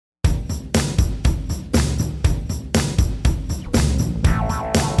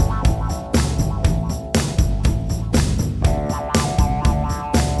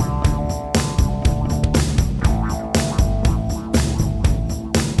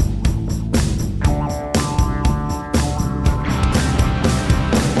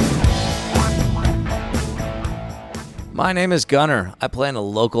My name is Gunner. I play in a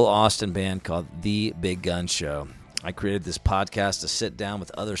local Austin band called The Big Gun Show. I created this podcast to sit down with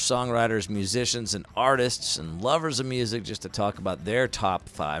other songwriters, musicians, and artists and lovers of music just to talk about their top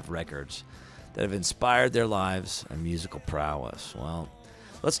 5 records that have inspired their lives and musical prowess. Well,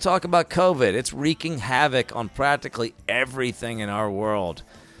 let's talk about COVID. It's wreaking havoc on practically everything in our world.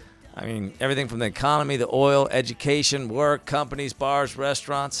 I mean, everything from the economy, the oil, education, work, companies, bars,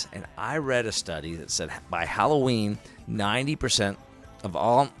 restaurants. And I read a study that said by Halloween, 90% of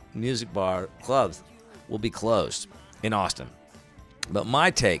all music bar clubs will be closed in Austin. But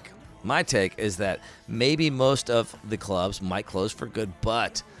my take is that maybe most of the clubs might close for good,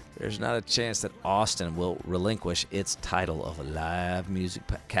 but there's not a chance that Austin will relinquish its title of a live music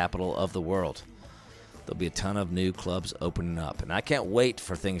capital of the world. There'll be a ton of new clubs opening up, and I can't wait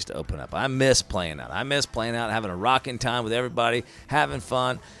for things to open up. I miss playing out. Having a rocking time with everybody, having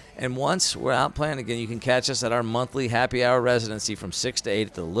fun. And once we're out playing again, you can catch us at our monthly happy hour residency from 6 to 8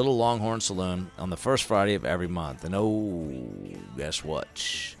 at the Little Longhorn Saloon on the first Friday of every month. And guess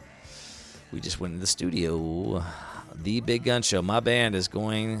what? We just went to the studio. The Big Gun Show. My band is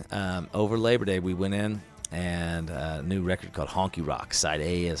going over Labor Day. We went in and a new record called Honky Rock. Side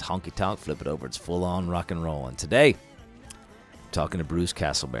A is Honky Tonk. Flip it over. It's full-on rock and roll. And today, I'm talking to Bruce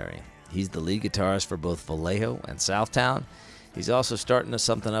Castleberry. He's the lead guitarist for both Vallejo and Southtown. He's also starting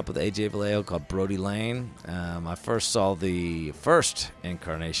something up with A.J. Vallejo called Brody Lane. I first saw the first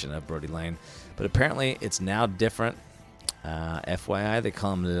incarnation of Brody Lane, but apparently it's now different. FYI, they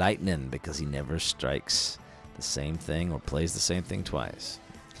call him Lightning because he never strikes the same thing or plays the same thing twice.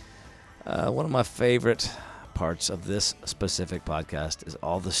 One of my favorite parts of this specific podcast is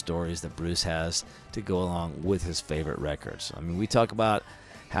all the stories that Bruce has to go along with his favorite records. I mean, we talk about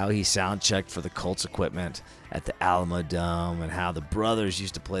how he sound checked for the Colts equipment at the Alamo Dome and how the brothers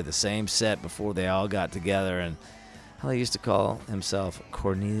used to play the same set before they all got together and how he used to call himself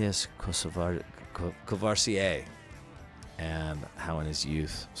Cornelius Courvoisier and how in his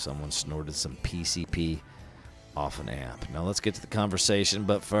youth someone snorted some PCP off an amp. Now let's get to the conversation,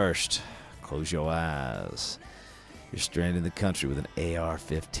 but first, close your eyes. You're stranded in the country with an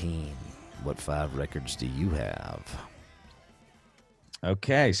AR-15. What 5 records do you have?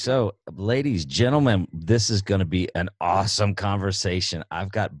 Okay, so ladies, gentlemen, this is going to be an awesome conversation.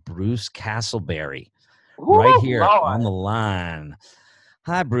 I've got Bruce Castleberry right here on the line.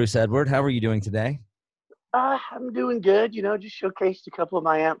 Hi, Bruce Edward. How are you doing today? I'm doing good. Just showcased a couple of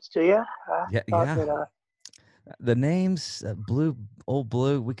my amps to you. The names, Old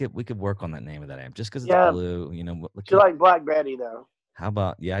Blue. We could work on that name of that amp just because it's blue. You like Black Betty though. How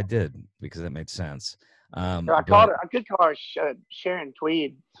about? Yeah, I did because that made sense. I could call her Sharon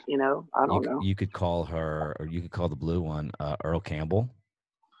Tweed. I don't know. You could call her, or you could call the blue one Earl Campbell.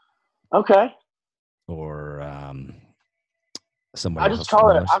 Okay. Or somebody. I'll just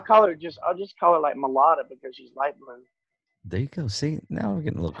call her like Mulata because she's light blue. There you go. See, now we're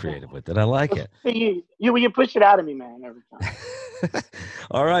getting a little creative with it. I like it. You push it out of me, man, every time.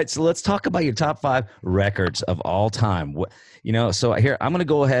 All right, so let's talk about your top 5 records of all time. So here I'm going to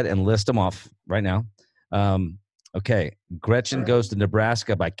go ahead and list them off right now. Okay, Gretchen Goes to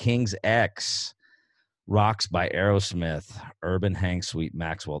Nebraska by King's X, Rocks by Aerosmith, Urban Hang Sweet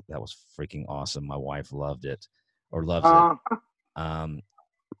Maxwell. That was freaking awesome. My wife loved it or loves it.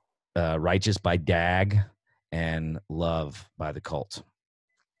 Righteous by Dag, and Love by The Cult.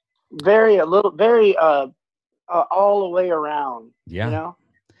 Very all the way around. Yeah.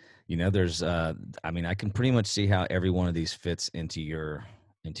 There's I can pretty much see how every one of these fits into your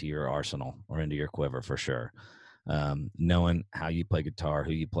arsenal or into your quiver for sure. Knowing how you play guitar,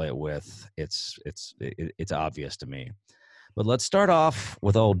 who you play it with, it's obvious to me. But let's start off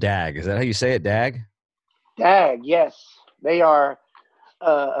with old Dag. Is that how you say it, Dag? Dag, yes. They are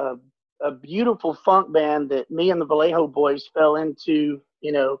a beautiful funk band that me and the Vallejo boys fell into,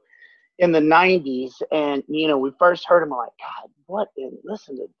 in the 90s. And, we first heard them like, God,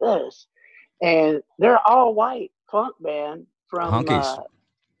 listen to this. And they're all white funk band from, honkies.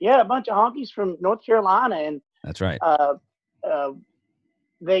 A bunch of honkies from North Carolina. And that's right.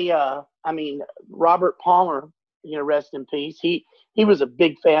 Robert Palmer, rest in peace. He was a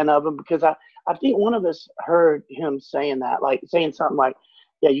big fan of them because I think one of us heard him saying something like,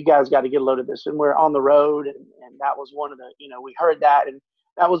 yeah, you guys got to get a load of this. And we're on the road. And that was one of the, we heard that. And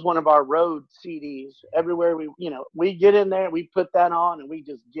that was one of our road CDs. Everywhere we get in there, we put that on and we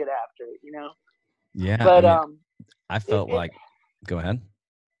just get after it, Yeah. But, I felt go ahead.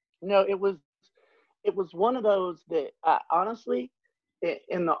 No, it was one of those that honestly,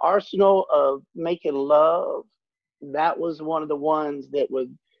 in the arsenal of making love, that was one of the ones that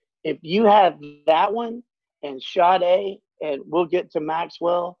would, if you had that one and Sade, and we'll get to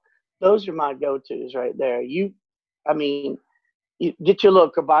Maxwell. Those are my go-tos right there. I mean, you get your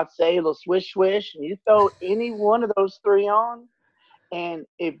little kabatse, a little swish swish, and you throw any one of those three on, and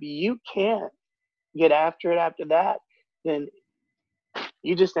if you can't get after it after that, then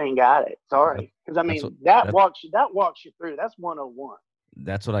you just ain't got it. Sorry, because I mean that walks you through. That's 101.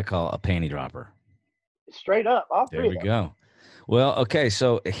 That's what I call a panty dropper. Straight up, all three. There we go. Well, okay,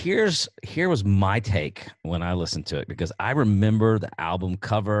 so here was my take when I listened to it, because I remember the album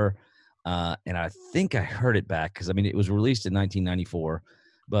cover, and I think I heard it back because I mean it was released in 1994,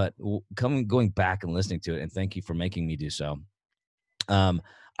 but going back and listening to it, and thank you for making me do so.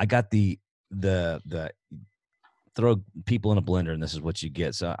 I got the throw people in a blender, and this is what you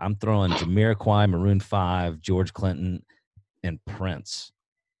get. So I'm throwing Jamiroquai, Maroon 5, George Clinton, and Prince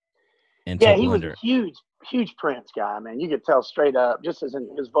into a blender. He was a huge Prince guy, man. You could tell straight up, just as in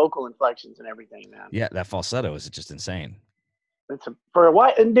his vocal inflections and everything, man. Yeah, that falsetto is just insane. For a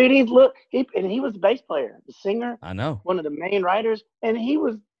while, and dude, he was the bass player, the singer. I know, one of the main writers, and he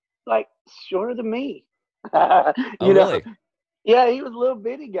was like shorter than me. Really? Yeah, he was a little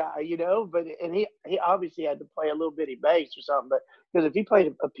bitty guy, but he obviously had to play a little bitty bass or something. But because if he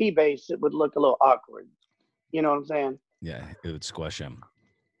played a P bass, it would look a little awkward. You know what I'm saying? Yeah, it would squash him.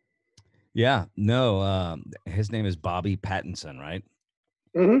 Yeah, no, his name is Bobby Pattinson, right?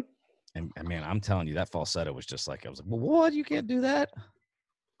 Mm-hmm. And man, I'm telling you, that falsetto was just like, I was like, well, what? You can't do that?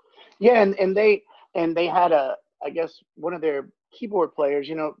 Yeah, and they had I guess one of their keyboard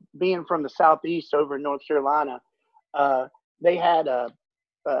players, being from the Southeast over in North Carolina, they had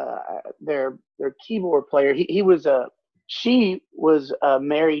their keyboard player. She was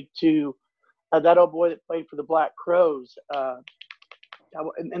married to that old boy that played for the Black Crowes,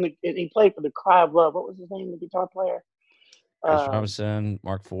 and he played for the Cry of Love. What was his name, the guitar player? Chris Robinson,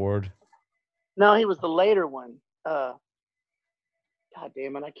 Mark Ford. No, he was the later one. God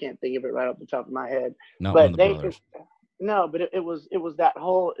damn it, I can't think of it right off the top of my head. Not one of the brothers. But it was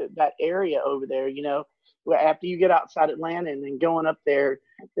that area over there, where after you get outside Atlanta and then going up there,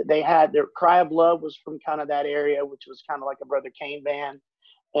 they had their Cry of Love was from kind of that area, which was kind of like a Brother Kane band,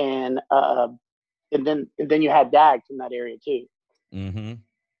 and then you had Dag from that area too. Mm-hmm.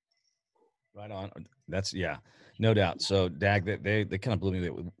 Right on. That's no doubt. So Dag, they kind of blew me.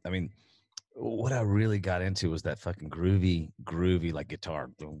 I mean, what I really got into was that fucking groovy like guitar.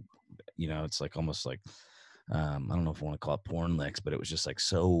 It's like almost like I don't know if I want to call it porn licks, but it was just like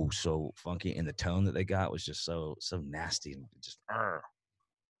so funky, and the tone that they got was just so nasty and just.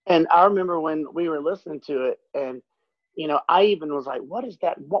 And I remember when we were listening to it, and I even was like, "What is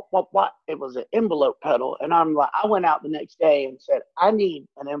that? What?" It was an envelope pedal, and I'm like, I went out the next day and said, "I need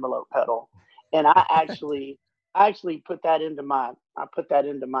an envelope pedal," and I actually put that into my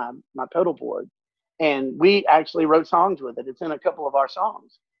pedal board, and we actually wrote songs with it. It's in a couple of our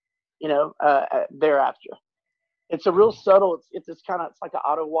songs, thereafter. It's a real subtle. It's like an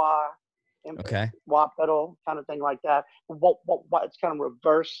auto wah, wah pedal kind of thing like that. It's kind of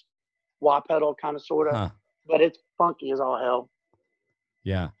reverse wah pedal kind of sort of, but it's funky as all hell.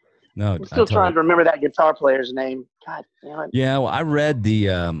 Yeah, no, I'm still trying to remember that guitar player's name. God damn it. Yeah, well, I read the.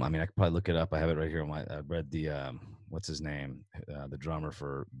 I mean, I could probably look it up. I have it right here. I read the. What's his name? The drummer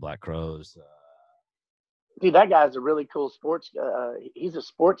for Black Crowes. Dude, that guy's a really cool sports. He's a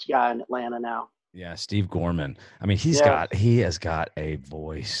sports guy in Atlanta now. Yeah, Steve Gorman. I mean, he has got a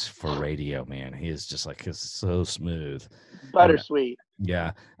voice for radio, man. He is just like, he's so smooth, buttersweet.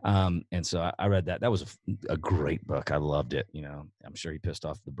 Yeah, and so I read that. That was a great book. I loved it. I'm sure he pissed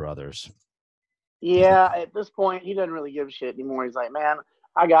off the brothers. Yeah, at this point, he doesn't really give a shit anymore. He's like, man,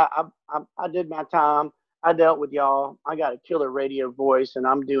 I did my time. I dealt with y'all. I got a killer radio voice, and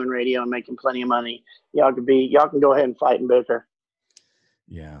I'm doing radio and making plenty of money. Y'all can go ahead and fight and bicker.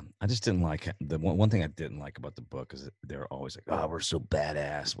 Yeah, I just didn't like the one thing I didn't like about the book is that they're always like, "Oh, we're so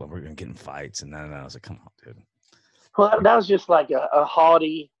badass. Well, we're gonna get in fights," and then I was like, "Come on, dude." Well, that was just like a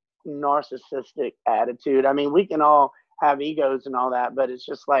haughty, narcissistic attitude. I mean, we can all have egos and all that, but it's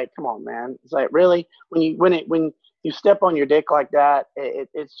just like, come on, man. It's like, really, when you step on your dick like that,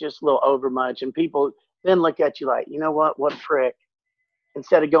 it's just a little overmuch, and people then look at you like, you know what a prick.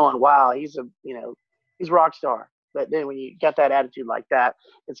 Instead of going, wow, he's a rock star. But then when you got that attitude like that,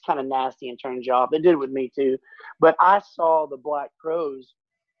 it's kind of nasty and turns you off. It did with me too. But I saw the Black Crowes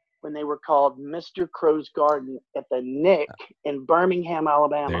when they were called Mr. Crow's Garden at the Nick in Birmingham,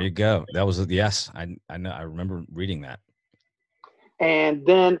 Alabama. There you go. That was yes. I know. I remember reading that. And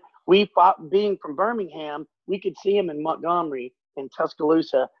then being from Birmingham, we could see them in Montgomery and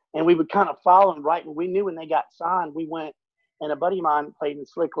Tuscaloosa, and we would kind of follow them right. And we knew when they got signed, we went and a buddy of mine played in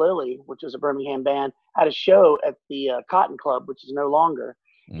Slick Lily, which was a Birmingham band, had a show at the Cotton Club, which is no longer.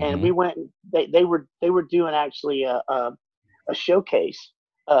 And we went. They were doing actually a showcase.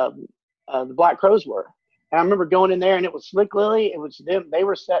 The Black Crowes were. And I remember going in there, and it was Slick Lily. It was them. They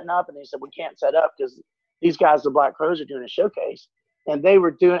were setting up, and they said, we can't set up because these guys, the Black Crowes, are doing a showcase. And they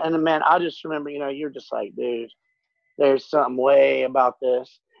were doing, and man, I just remember, you're just like, dude, there's something way about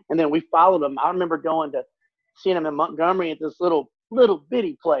this. And then we followed them. I remember seeing them in Montgomery at this little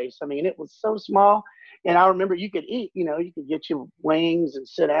bitty place. I mean, it was so small. And I remember you could eat, you could get your wings and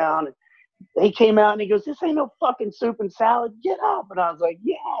sit down. And he came out and he goes, this ain't no fucking soup and salad. Get up. And I was like,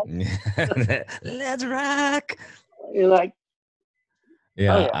 yeah. Let's rock. You're like,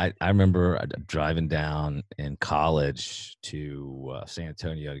 yeah, oh, yeah. I remember driving down in college to San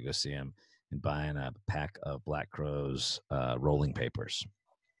Antonio to go see him and buying a pack of Black Crowes rolling papers.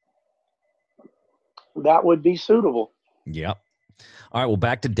 That would be suitable. Yep. All right. Well,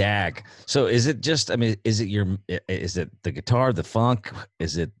 back to Dag. So is it just, is it the guitar, the funk?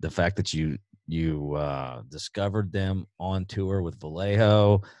 Is it the fact that you discovered them on tour with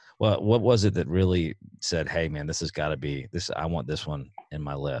Vallejo? What was it that really said, hey man, this has got to be this. I want this one in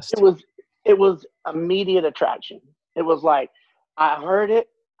my list. It was immediate attraction. It was like, I heard it.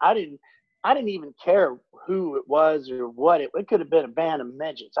 I didn't even care who it was or what it could have been a band of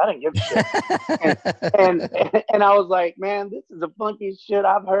midgets. I didn't give a shit. and I was like, man, this is the funkiest shit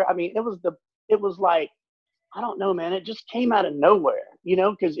I've heard. I mean, it was like, I don't know, man. It just came out of nowhere,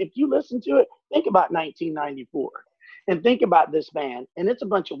 because if you listen to it, think about 1994 and think about this band, and it's a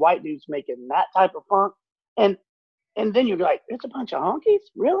bunch of white dudes making that type of funk. And then you're like, it's a bunch of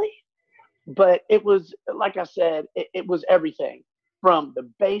honkies? Really? But it was, like I said, it was everything from the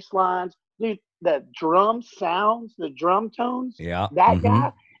bass lines, dude, the drum sounds, the drum tones, that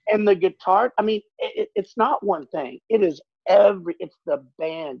guy, and the guitar. I mean, it's not one thing. It's the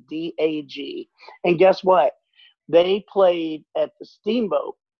band, DAG. And guess what? They played at the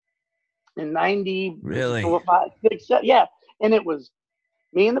Steamboat in 90. Really? 4, 5, 6, 7, yeah. And it was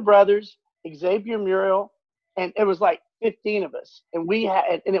me and the brothers, Xavier Muriel, and it was like 15 of us. And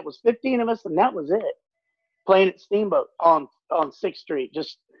it was 15 of us, and that was it. Playing at Steamboat on 6th Street.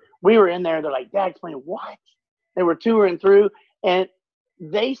 We were in there. They're like, Dag's playing what? They were touring through, and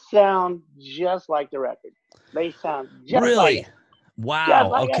they sound just like the record. They sound just really? like it. Wow.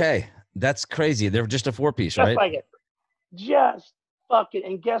 Like okay. It. That's crazy. They're just a 4-piece, right? Just like it. Just fucking.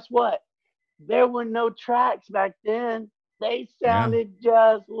 And guess what? There were no tracks back then. They sounded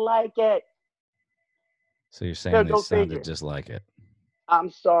just like it. So you're saying they sounded just like it? I'm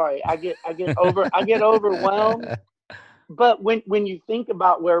sorry. I get overwhelmed. But when you think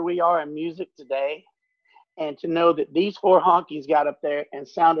about where we are in music today, and to know that these 4 honkies got up there and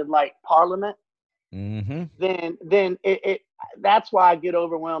sounded like Parliament, then that's why I get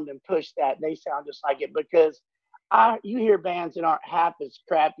overwhelmed and push that they sound just like it, because you hear bands that aren't half as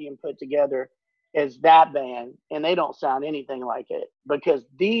crappy and put together as that band, and they don't sound anything like it, because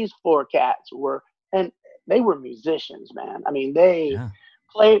these 4 cats were musicians, man. I mean, they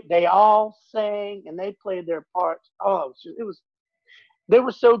all sang and they played their parts. Oh, they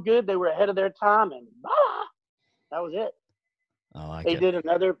were so good. They were ahead of their time, and that was it. They did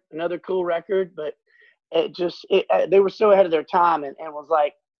another cool record, but they were so ahead of their time, and was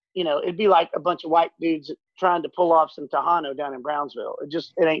like, it'd be like a bunch of white dudes trying to pull off some Tejano down in Brownsville.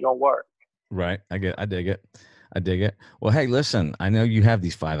 It ain't gonna work. Right. I dig it. Well, hey, listen, I know you have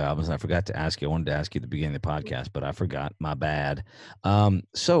these 5 albums. I forgot to ask you. I wanted to ask you at the beginning of the podcast, but I forgot. My bad.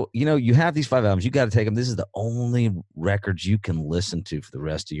 So, you have these 5 albums. You got to take them. This is the only records you can listen to for the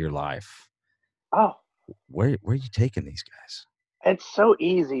rest of your life. Oh. Where are you taking these guys? It's so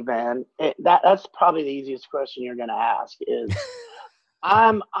easy, man. That's probably the easiest question you're going to ask is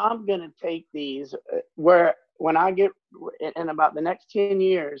I'm going to take these when I get in about the next 10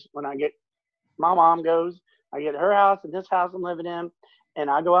 years, when my mom goes, I get her house and this house I'm living in, and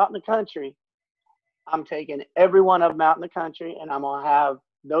I go out in the country, I'm taking every one of them out in the country, and I'm going to have,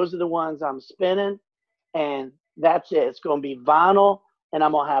 those are the ones I'm spinning, and that's it. It's going to be vinyl, and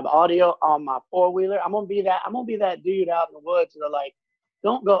I'm going to have audio on my 4-wheeler. I'm going to be that dude out in the woods that are like,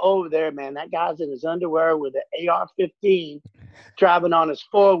 don't go over there, man. That guy's in his underwear with an AR-15 driving on his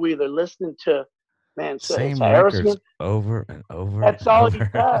 4-wheeler listening to, man, same records over and over. That's all he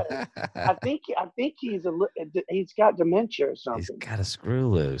does. I think he's got dementia or something. He's got a screw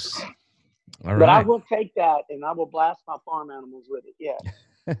loose. All right. But I will take that and I will blast my farm animals with it.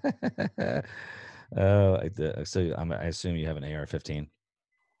 Yeah. So I assume you have an AR-15.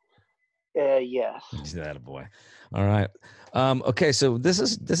 Yes. He's that a boy. All right. Okay, so this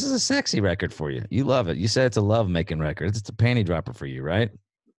is a sexy record for you. You love it. You said it's a love making record. It's a panty dropper for you, right?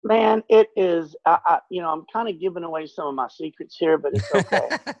 Man, it is. I'm kind of giving away some of my secrets here, but it's okay.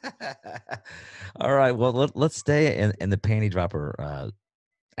 All right. Well, let's stay in the panty dropper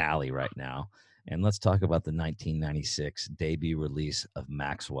alley right now, and let's talk about the 1996 debut release of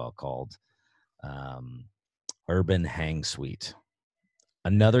Maxwell called Urban Hang Suite.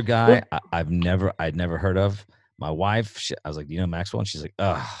 Another guy I'd never heard of. My wife, I was like, you know Maxwell? And she's like,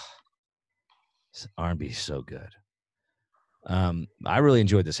 ugh, R&B is so good. I really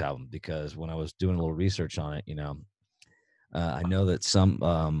enjoyed this album because when I was doing a little research on it, I know that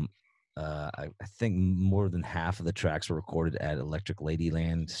I think more than half of the tracks were recorded at Electric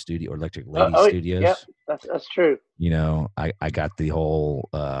Ladyland Studio or Electric Lady Studios. Yep, that's true. I got the whole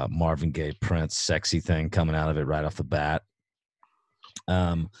Marvin Gaye Prince sexy thing coming out of it right off the bat.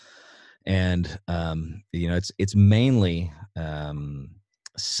 It's mainly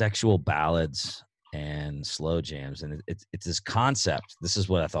sexual ballads and slow jams, and it's this concept. This is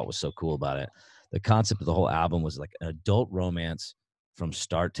what I thought was so cool about it. The concept of the whole album was like an adult romance from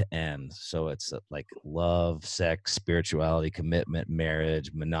start to end. So it's like love, sex, spirituality, commitment,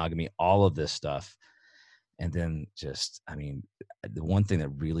 marriage, monogamy, all of this stuff. And then the one thing that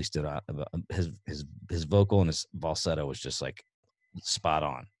really stood out about his vocal and his falsetto was just like spot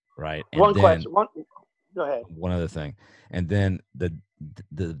on, right? And go ahead. One other thing, and then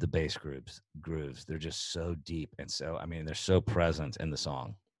the bass grooves, they're just so deep, and so they're so present in the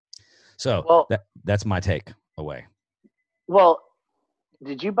song. So that's my take away. Well,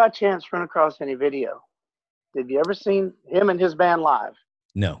 did you by chance run across any video? Have you ever seen him and his band live?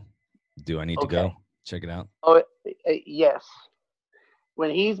 No. Do I need to go check it out? Oh, yes. When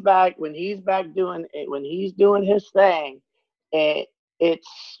he's doing his thing,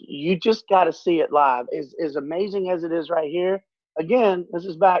 you just got to see it live. As amazing as it is right here. Again, this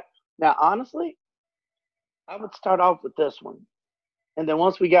is back now. Honestly, I would start off with this one, and then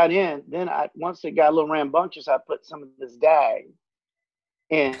once we got in, once it got a little rambunctious, I put some of this Dag.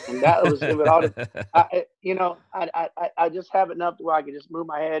 And that was it. I just have it enough to where I can just move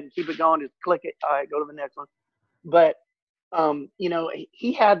my head and keep it going, just click it. All right, go to the next one. But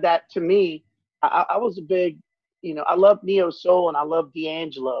he had that to me. I was a big, I love neo soul and I love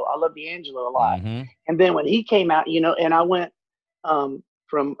D'Angelo. I love D'Angelo a lot. Mm-hmm. And then when he came out, and I went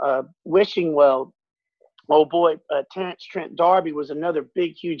from Wishing Well. Oh boy, Terrence Trent D'Arby was another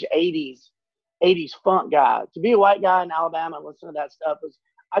big, huge '80s funk guy. To be a white guy in Alabama and listen to that stuff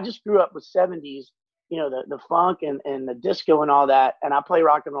I just grew up with '70s, the funk and the disco and all that. And I play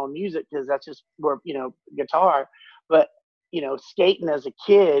rock and roll music because that's just where, guitar. But, skating as a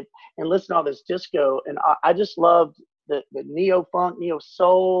kid and listening to all this disco. And I just loved the neo funk, neo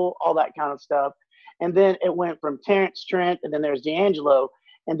soul, all that kind of stuff. And then it went from Terrence Trent, and then there's D'Angelo.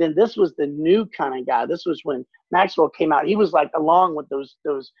 And then this was the new kind of guy. This was when Maxwell came out. He was like along with those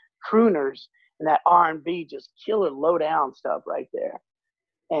crooners and that R&B, just killer low down stuff right there.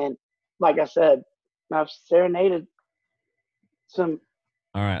 And like I said, I've serenaded some.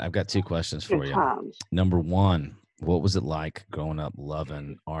 All right, I've got two questions for you. Times. Number one, what was it like growing up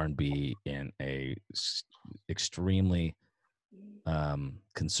loving R&B in a extremely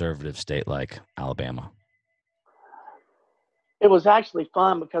conservative state like Alabama? It was actually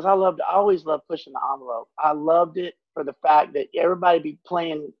fun because I always loved pushing the envelope. I loved it for the fact that everybody be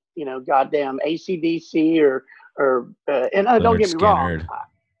playing, goddamn AC/DC or don't get me wrong.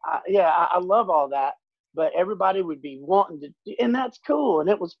 I love all that, but everybody would be wanting to, and that's cool. And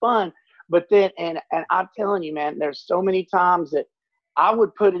it was fun. But then, and I'm telling you, man, there's so many times that I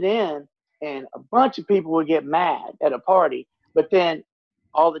would put it in and a bunch of people would get mad at a party, but then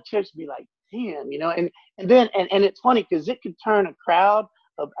all the chicks would be like, damn, and then it's funny because it could turn a crowd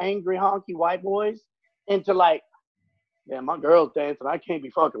of angry honky white boys into like, yeah, my girl's dancing, I can't be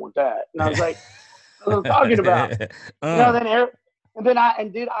fucking with that. And I was like, what I'm talking about. I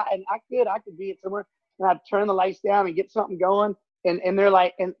could be at somewhere and I'd turn the lights down and get something going, and they're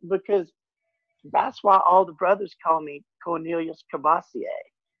like, and because that's why all the brothers call me Cornelius Cavassier,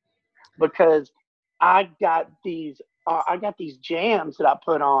 because I got these jams that I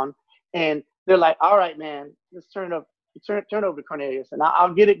put on. And they're like, all right, man, let's turn over to Cornelius, and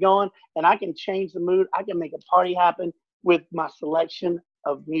I'll get it going, and I can change the mood. I can make a party happen with my selection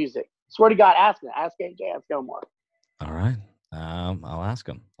of music. Swear to God, ask AJ, ask Omar. All right, I'll ask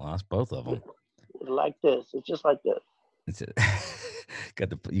him. I'll ask both of them. Like this, it's just like this.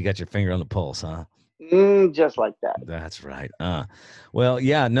 You got your finger on the pulse, huh? Just like that. That's right. Well,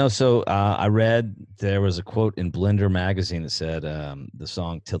 yeah, no. So I read there was a quote in Blender magazine that said the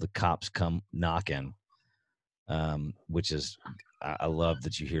song "Till the Cops Come Knocking," which is I love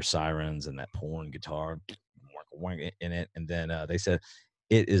that you hear sirens and that porn guitar in it, and then they said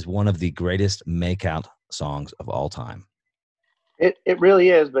it is one of the greatest makeout songs of all time. It really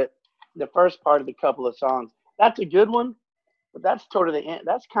is, but the first part of the couple of songs, that's a good one, but that's toward the end.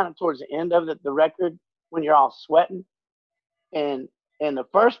 That's kind of towards the end of the record when you're all sweating, and the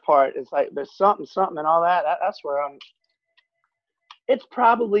first part is like there's something and all that. That's where I'm. It's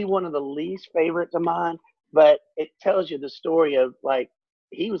probably one of the least favorites of mine, but it tells you the story of like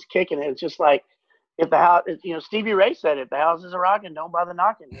he was kicking it. It's just like if the house, Stevie Ray said, if the house is a rocking, don't bother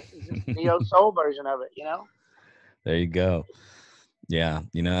knocking. This is just the old soul version of it. There you go. Yeah,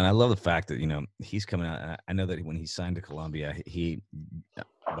 and I love the fact that he's coming out. I know that when he signed to Columbia, he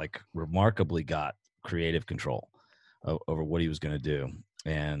like remarkably got creative control over what he was going to do.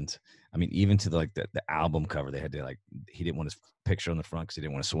 And I mean, even to the album cover, they had to he didn't want his picture on the front because he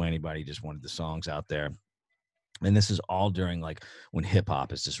didn't want to sway anybody. He just wanted the songs out there. And this is all during when hip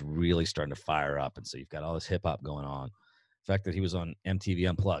hop is just really starting to fire up, and so you've got all this hip hop going on. The fact that he was on MTV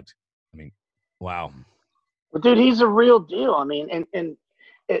Unplugged, I mean, wow. But dude, he's a real deal. I mean, and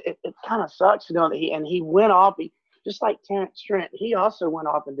it kind of sucks to know that he went off. Just like Terrence Trent, he also went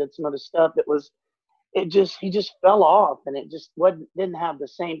off and did some other stuff that was. He just fell off, and it just didn't have the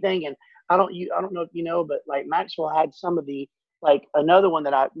same thing. And I don't know if you know, but like Maxwell had some of the another one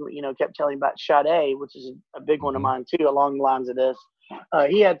that I kept telling about Sade, which is a big one of mine too, along the lines of this.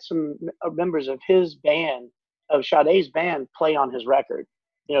 He had some members of his band, of Sade's band, play on his record.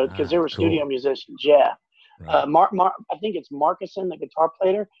 Because they were cool. studio musicians. Yeah. Right. I think it's Markuson, the guitar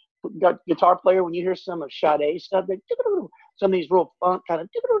player. When you hear some of Sade's stuff, some of these real funk kind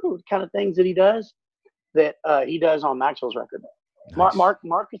of things that he does, on Maxwell's record. Nice.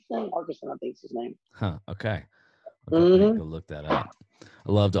 Markuson, I think is his name. Huh. Okay. Go look that up.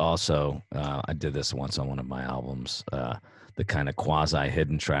 I love to also. I did this once on one of my albums. The kind of quasi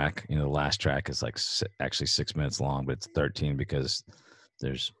hidden track. The last track is actually 6 minutes long, but it's 13 because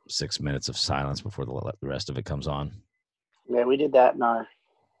there's 6 minutes of silence before the rest of it comes on. Yeah, we did that in our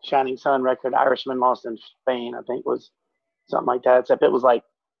Shining Sun record, Irishman Lost in Spain, I think was something like that. Except it was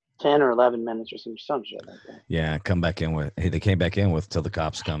 10 or 11 minutes or some shit like that. Yeah, they came back in with Till the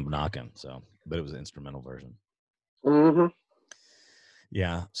Cops Come Knocking. So, but it was an instrumental version. Mm-hmm.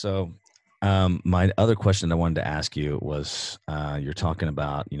 Yeah. So, my other question I wanted to ask you was, you're talking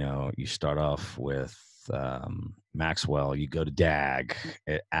about, you start off with Maxwell, you go to Dag.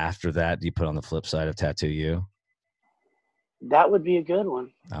 After that, do you put on the flip side of Tattoo You? That would be a good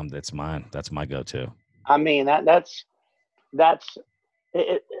one. That's mine. That's my go-to. I mean, that's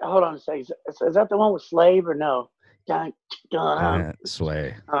it. Hold on a second. Is that the one with Slave or no?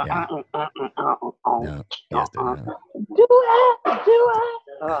 Sway. Yeah. No, yes, do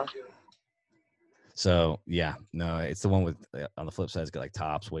it. So yeah, no, it's the one with on the flip side. It's got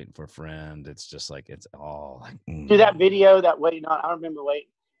Tops, Waiting for a Friend. It's just it's all Do that video that waiting on. I remember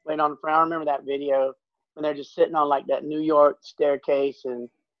waiting on a friend. I remember that video when they're just sitting on that New York staircase, and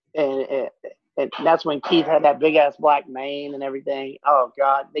that's when Keith had that big ass black mane and everything. Oh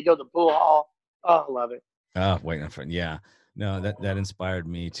God, they go to the pool hall. Oh, I love it. Oh, Waiting on a Friend. Yeah. No, that inspired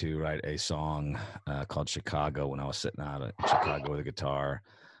me to write a song called Chicago when I was sitting out in Chicago with a guitar.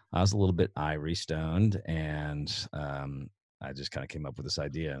 I was a little bit Ivory stoned, and I just kind of came up with this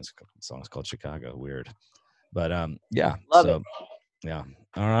idea. And the song's called Chicago. Weird, but yeah. Love it. Yeah.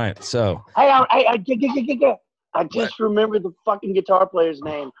 All right. So I just remembered the fucking guitar player's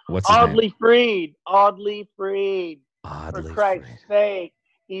name. What's his name? Freed. Audley Freed. Oddly For Christ's sake.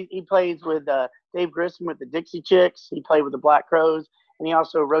 He plays with Dave Grissom with the Dixie Chicks. He played with the Black Crowes, and he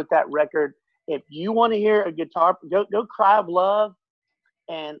also wrote that record. If you want to hear a guitar, go Cry of Love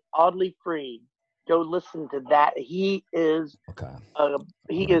and Audley Freed. Go listen to that. He is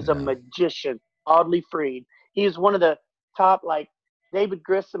a magician. Audley Freed. He is one of the top, David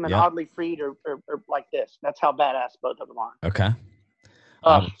Grissom and Audley Freed are like this. That's how badass both of them are. Okay.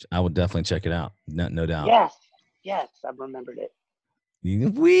 I would definitely check it out. No doubt. Yes, I've remembered it.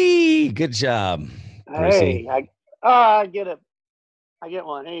 Good job. Hey, I get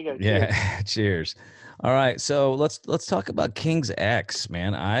one. Here you go. Yeah. Cheers. All right. So let's talk about King's X,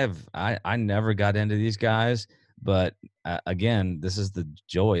 man. I never got into these guys, but again, this is the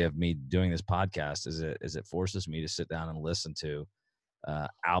joy of me doing this podcast is it forces me to sit down and listen to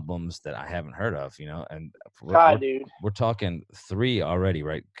albums that I haven't heard of, and we're talking 3 already,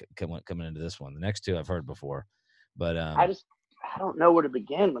 right? Coming into this one. The next 2 I've heard before, but I don't know where to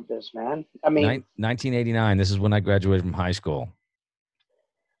begin with this, man. I mean, 1989. This is when I graduated from high school.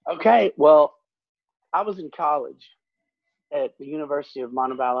 okay, well, I was in college at the University of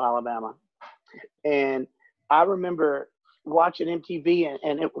Montevallo, Alabama, and I remember watching MTV,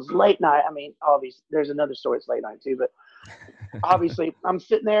 and it was late night. I mean, obviously, there's another story. It's late night too, but obviously, I'm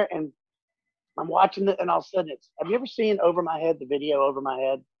sitting there and I'm watching it, and all of a sudden, have you ever seen Over My Head, the video Over My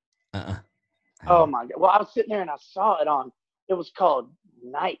Head? Uh-uh. Oh my God. Well, I was sitting there and I saw it on, it was called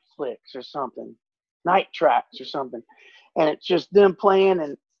Nightflix or something, Night Tracks or something. And it's just them playing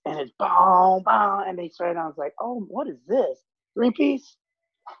and it's boom, boom. And they started, I was like, oh, what is this? Three piece?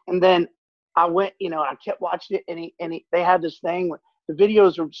 And then I went, I kept watching it and they had this thing where the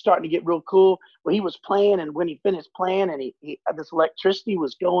videos were starting to get real cool where he was playing. And when he finished playing and he this electricity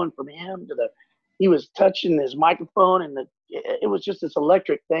was going from him to he was touching his microphone and it was just this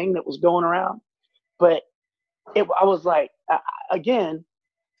electric thing that was going around. But I was like, again,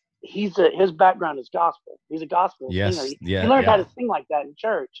 his background is gospel. He's a gospel singer. He learned how to sing like that in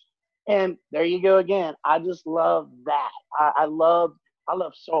church. And there you go again. I just love that. I love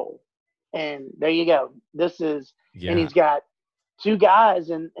soul. And there you go. This is, and he's got two guys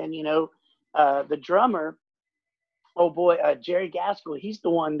and the drummer, oh boy, Jerry Gaskell, he's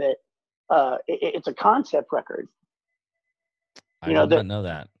the one that, it's a concept record. I did not know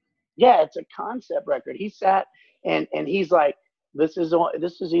that. Yeah, it's a concept record. He sat and he's like, this is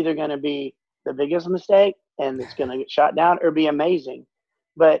either going to be the biggest mistake and it's going to get shot down or be amazing.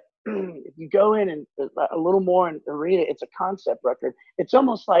 But if you go in and a little more and read it, it's a concept record. It's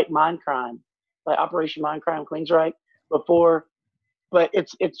almost like Mindcrime, like Operation Mindcrime, Queensryche before, but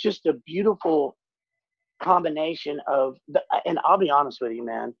it's just a beautiful combination of and I'll be honest with you,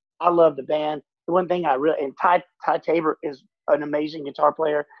 man, I love the band. The one thing and Ty Tabor is an amazing guitar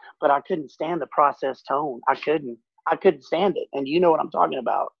player, but I couldn't stand the Process tone. I couldn't stand it. And you know what I'm talking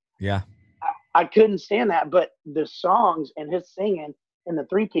about. Yeah. I couldn't stand that, but the songs and his singing and the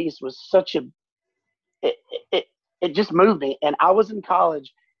three piece was it just moved me. And I was in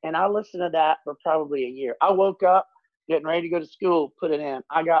college and I listened to that for probably a year. I woke up getting ready to go to school, put it in.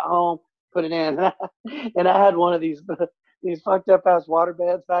 I got home, put it in. And I had one of these fucked up ass water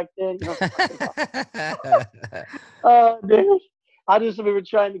beds back then. Dude, I just remember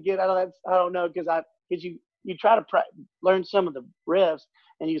trying to get out of that. I don't know, because you try to learn some of the riffs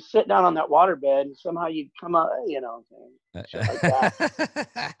and you sit down on that water bed and somehow you come up, shit like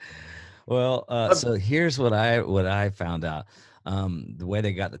that. Well, so here's what I found out. The way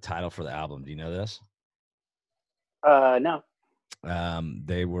they got the title for the album. Do you know this? No.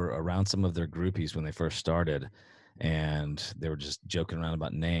 They were around some of their groupies when they first started, and they were just joking around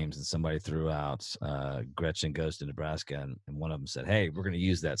about names, and somebody threw out Gretchen Goes to Nebraska, and one of them said, hey, we're going to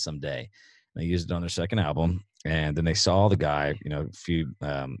use that someday. And they used it on their second album, and then they saw the guy, a few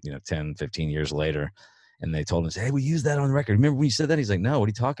 10, 15 years later, and they told him, hey, we used that on the record. Remember when you said that? He's like, no, what are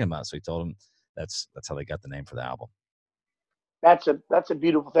you talking about? So he told him that's how they got the name for the album. That's a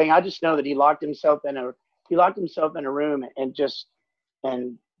beautiful thing. I just know that he locked himself in a room and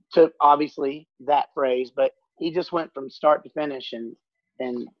took obviously that phrase, but he just went from start to finish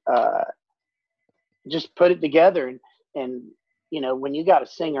and just put it together. And when you got a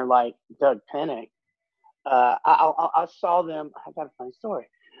singer like Doug Pinnick, I saw them. I got a funny story.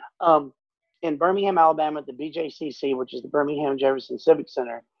 In Birmingham, Alabama, at the BJCC, which is the Birmingham Jefferson Civic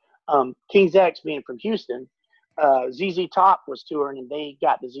Center. King's X being from Houston, ZZ Top was touring, and they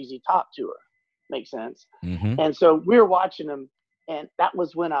got the ZZ Top tour. Makes sense. Mm-hmm. And so we were watching them, and that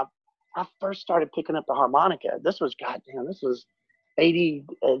was when I first started picking up the harmonica. This was 80,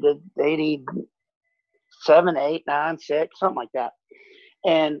 87, 8, 9, 6, something like that.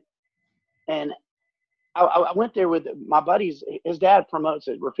 And I went there with my buddies. His dad promotes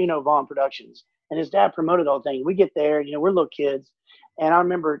it, Rufino Vaughn Productions, and his dad promoted the whole thing. We get there, we're little kids, and I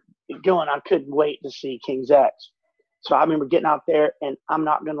remember going, I couldn't wait to see King's X. So I remember getting out there, and I'm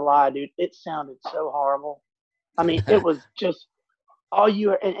not going to lie, dude, it sounded so horrible. I mean, it was just all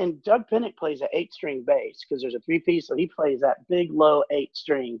you and Doug Pinnick plays an 8-string bass because there's a 3-piece, so he plays that big low 8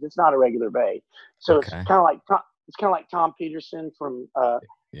 strings. It's not a regular bass, so it's kind of like Tom Peterson from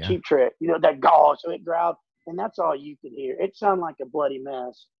Cheap Trick, that gall, so it growled, and that's all you could hear. It sounded like a bloody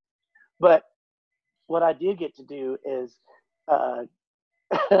mess. But what I did get to do is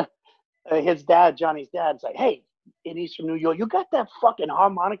his dad, Johnny's dad's like, hey, and he's from New York, you got that fucking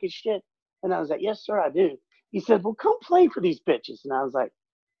harmonica shit? And I was like, yes, sir, I do. He said, well, come play for these bitches. And I was like,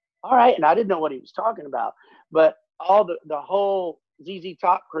 all right. And I didn't know what he was talking about. But all the whole ZZ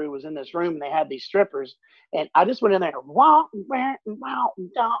Top crew was in this room and they had these strippers, and I just went in there, wow, wow, wow,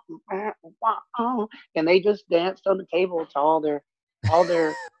 wow, wow, and they just danced on the table to all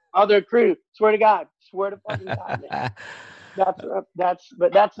their crew. Swear to God, swear to fucking God, man.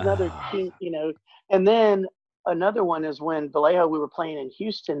 That's another Ah, king, And then another one is when Vallejo, we were playing in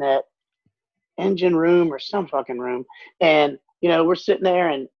Houston at Engine Room or some fucking room, and we're sitting there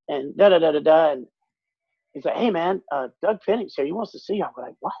and da da da da da, and he's like, "Hey man, Doug Pennick's here. He wants to see you." I'm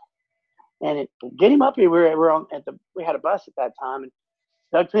like, "What?" And get him up here. We're on we had a bus at that time, and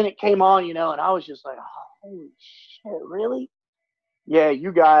Doug Pennick came on, and I was just like, oh, "Holy shit, really?" Yeah,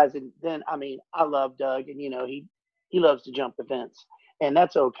 you guys. And then I love Doug, and he loves to jump the fence, and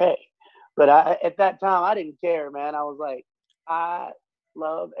that's okay. But at that time I didn't care, man. I was like, I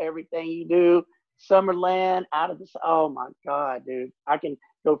love everything you do. Summerland, out of this. Oh my God, dude, I can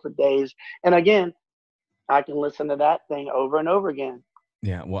go for days. And again, I can listen to that thing over and over again.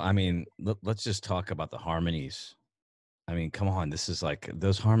 yeah. Well, I mean, let's just talk about the harmonies. I mean, come on. This is like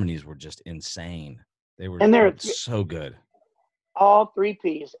those harmonies were just insane. They were And they're so good. all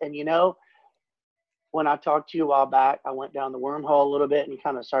three-piece. And when I talked to you a while back, I went down the wormhole a little bit and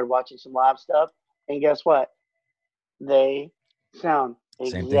kind of started watching some live stuff. And guess what? They sound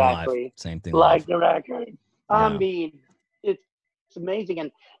Same thing live. exactly Same thing like live. the record. I Yeah. mean, it's amazing.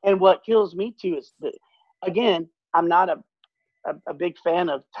 And what kills me too is that, again, I'm not a big fan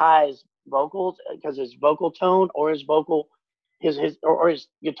of Ty's vocals because his vocal tone or his vocal or his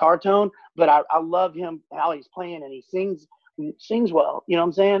guitar tone, but I love him how he's playing and he sings well, you know what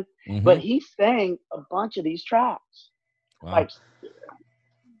I'm saying? But Mm-hmm. he sang a bunch of these tracks. Wow. Like,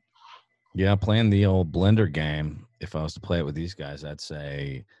 Yeah, playing the old blender game. If I was to play it with these guys, I'd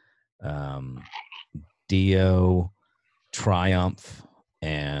say Dio, Triumph,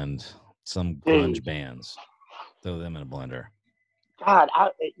 and some grunge dude, bands. Throw them in a blender. God, I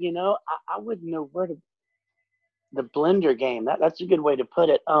wouldn't know where to the blender game. That's a good way to put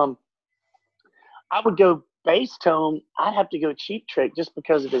it. I would go bass tone. I'd have to go Cheap Trick just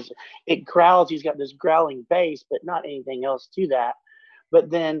because of his. It growls. He's got this growling bass, but not anything else to that. But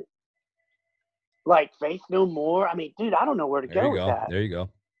then, like Faith No More. I mean, dude, I don't know where to There you go with go. that. There you go.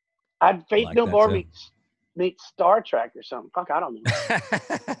 I'd I Faith like No that More too. meets Star Trek or something. Fuck, I don't know.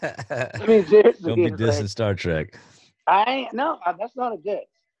 I mean, seriously, Don't be it's like dissing Star Trek. I ain't no. That's not a diss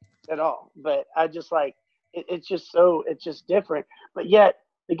at all. But I just like it's just different. But yet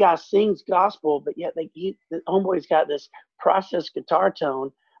the guy sings gospel, but yet the homeboy's got this processed guitar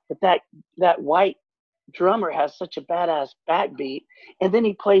tone. But that white drummer has such a badass backbeat, and then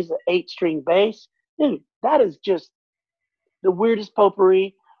he plays the 8-string bass. Dude, that is just the weirdest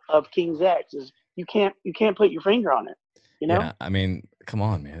potpourri of King's X. Is you can't put your finger on it. You know? Yeah, I mean, come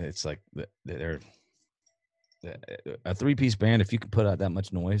on, man. It's like they're a three-piece band. If you can put out that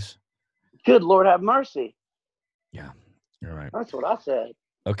much noise, Good Lord, have mercy. yeah, you're right. That's what I said.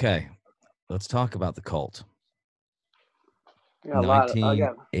 Okay, let's talk about the Cult. Yeah, a lot. I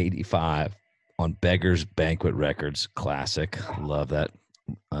got 1985 on Beggars Banquet Records, classic. Love that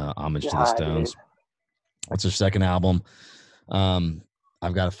homage to the God, dude. Stones. What's their second album?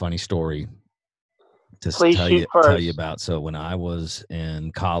 I've got a funny story to Please tell shoot you first. about. So when I was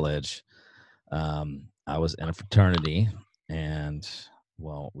in college, I was in a fraternity, and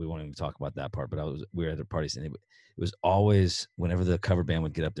well, we won't even talk about that part. But we were at the parties, and it was always whenever the cover band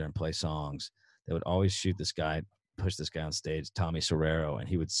would get up there and play songs, they would always push this guy on stage, Tommy Serrero, and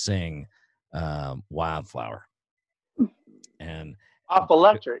he would sing "Wildflower." And Off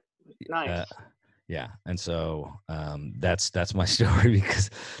electric. uh, Nice. yeah, and so that's my story because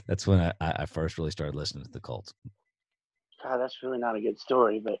that's when I first really started listening to the Cult. God, that's really not a good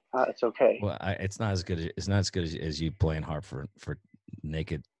story, but it's okay. Well, it's not as good as you playing hard for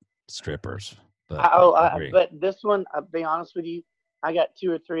naked strippers. But I agree. But this one, I'll be honest with you, I got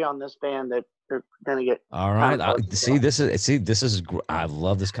 2 or 3 on this band that are gonna get All kind right, of close. this is I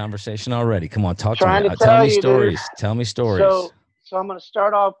love this conversation already. Come on, talk to me. Trying to Tell tell me you, dude. stories. Tell me stories. So I'm gonna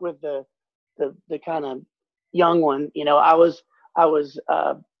start off with the kind of young one. I was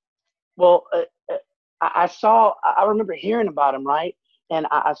well. I remember hearing about him, right? And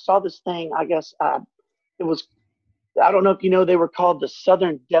I saw this thing. I guess it was. I don't know if you know, they were called the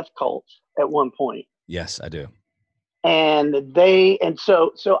Southern Death Cult at one point. Yes, I do. And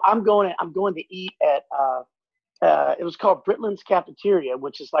so I'm going to eat at it was called Britland's Cafeteria,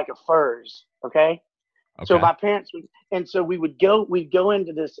 which is like a Furs. Okay. So Okay. my parents would, and so we'd go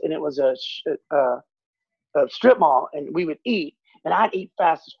into this, and it was a strip mall, and we would eat, and I'd eat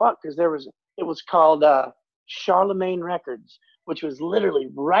fast as fuck because it was called Charlemagne Records, which was literally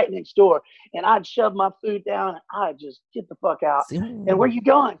right next door. And I'd shove my food down and I'd just get the fuck out. And where you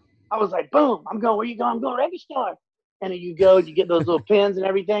going? I was like, boom, I'm going, where you going? I'm going to Reggae Star. And then you go, you get those little pins and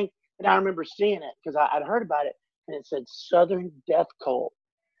everything. And I remember seeing it because I'd heard about it. And it said Southern Death Cult.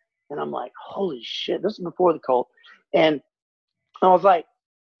 And I'm like, holy shit, this is before the cult. And I was like,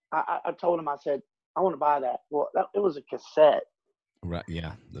 I told him, I said, I want to buy that. Well, it was a cassette. Right.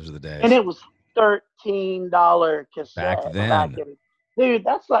 Yeah. Those are the days. And it was $13 cassette. Back then. Dude,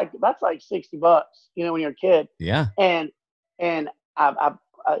 that's like $60, you know, when you're a kid. Yeah. And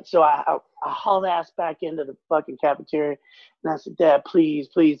so I hauled ass back into the fucking cafeteria and I said, Dad, please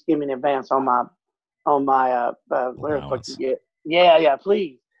give me an advance on my where the fuck you get. Yeah,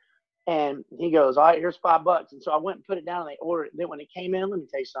 please. And he goes, all right, here's $5. And so I went and put it down and they ordered it. Then when it came in, let me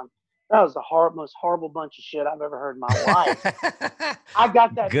tell you something. That was the most horrible bunch of shit I've ever heard in my life. I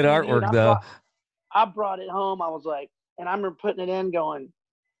got that. Good artwork, though. I brought it home. I was like, and I remember putting it in going,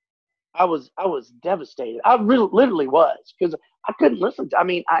 I was devastated. I really, literally was, because I couldn't listen to,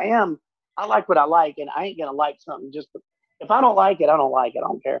 I like what I like, and I ain't going to like something just, if I don't like it, I don't like it. I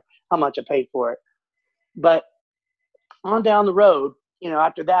don't care how much I paid for it. But on down the road, you know,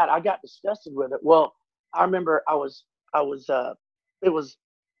 after that, I got disgusted with it. Well, I remember I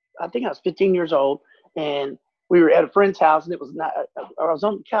think I was 15 years old, and we were at a friend's house, and I was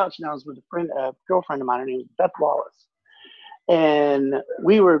on the couch, and I was with a girlfriend of mine. Her name was Beth Wallace, and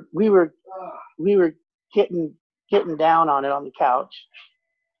we were getting down on it on the couch,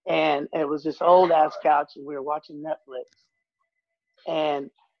 and it was this old ass couch, and we were watching Netflix, and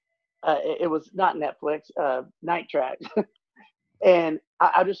it was not Netflix, Night Track. And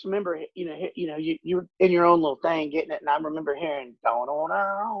I just remember, you were in your own little thing getting it, and I remember hearing "Don't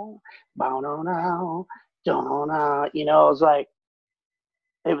know, don't know." You know, it was like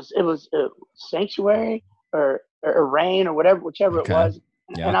it was Sanctuary or Rain or whichever Okay. it was.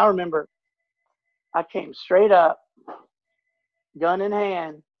 Yeah. And I remember I came straight up, gun in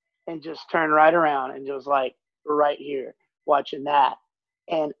hand, and just turned right around and just like right here watching that.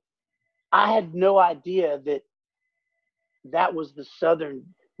 And I had no idea that was the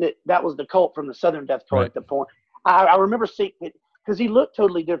that was the cult from the Southern Death Cult. Right. At the point. I remember seeing it because he looked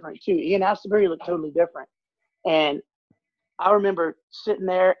totally different too. Ian Astbury looked totally different. And I remember sitting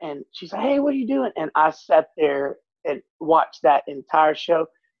there and she said, "Hey, what are you doing?" And I sat there and watched that entire show.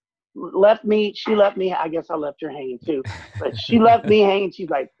 She left me. I guess I left her hanging too, but she left me hanging. She's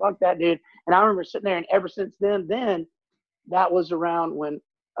like, "Fuck that dude." And I remember sitting there, and ever since then that was around when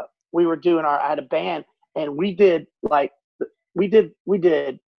we were doing I had a band, and we did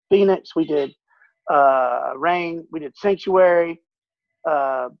Phoenix, we did Rain, we did Sanctuary,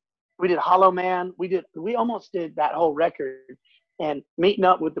 we did Hollow Man, we almost did that whole record. And meeting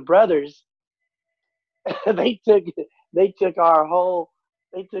up with the brothers, they took our whole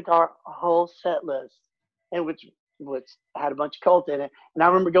set list, and which had a bunch of cult in it. And I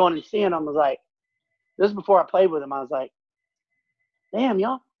remember going and seeing them. I was like, this is before I played with them. I was like, damn,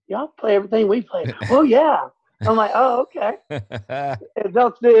 y'all play everything we play. Oh yeah. I'm like, oh, okay.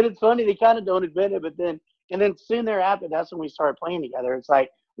 It's funny, they kind of don't admit it, but then soon thereafter, that's when we started playing together. It's like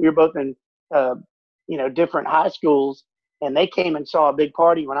we were both in, different high schools, and they came and saw a big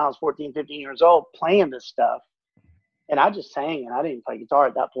party when I was 14, 15 years old playing this stuff. And I just sang, and I didn't play guitar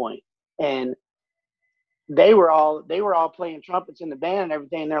at that point. And they were all playing trumpets in the band and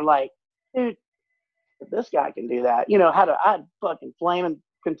everything. And they're like, dude, if this guy can do that, I had fucking flaming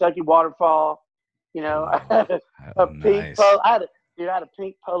Kentucky Waterfall. I had a pink polo. I had a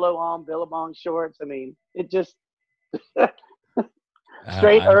pink polo on, Billabong shorts. I mean, it just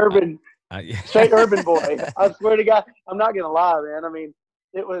straight urban boy. I swear to God, I'm not gonna lie, man. I mean,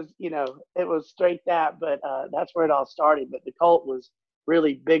 it was straight that, but that's where it all started. But the cult was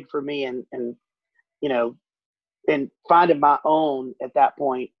really big for me, and finding my own at that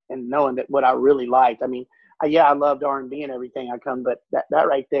point, and knowing that what I really liked. I mean, I loved R&B and everything but that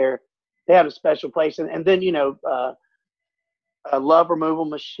right there. They have a special place, and then a Love Removal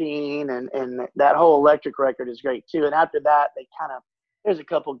Machine and that whole Electric record is great too. And after that, there's a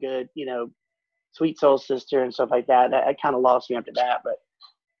couple good, Sweet Soul Sister and stuff like that. I kind of lost me after that, but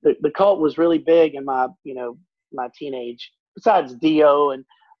the cult was really big in my my teenage. Besides Dio and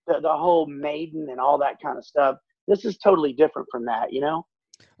the whole Maiden and all that kind of stuff, this is totally different from that,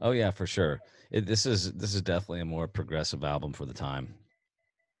 Oh yeah, for sure. This is definitely a more progressive album for the time.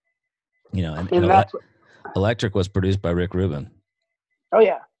 And Electric was produced by Rick Rubin. Oh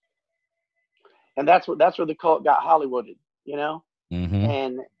yeah, and that's where the cult got Hollywooded,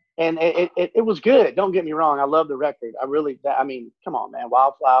 Mm-hmm. And it was good. Don't get me wrong, I love the record. Come on, man,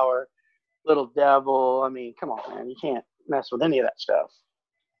 Wildflower, Little Devil. I mean, come on, man, you can't mess with any of that stuff.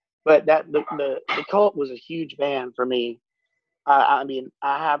 But the Cult was a huge band for me. I mean,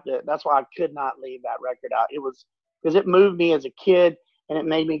 I have to. That's why I could not leave that record out. It was because it moved me as a kid, and it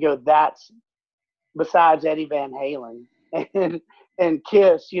made me go, "That's besides Eddie Van Halen and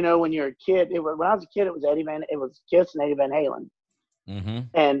Kiss." You know, when you're a kid, when I was a kid, it was Kiss and Eddie Van Halen.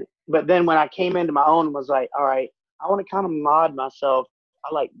 Mm-hmm. But then when I came into my own, was like, all right, I want to kind of mod myself.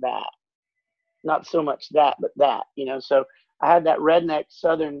 I like that, not so much that, but that. You know, so I had that redneck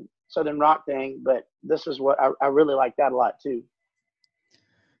southern rock thing, but this is what I really like that a lot too.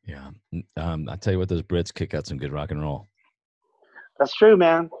 Yeah. I'll tell you what, those Brits kick out some good rock and roll. That's true,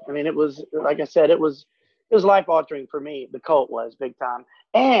 man. I mean, it was, like I said, it was life altering for me. The Cult was big time.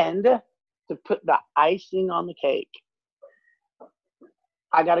 And to put the icing on the cake,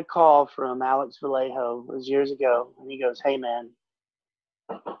 I got a call from Alex Vallejo. It was years ago. And he goes, "Hey man,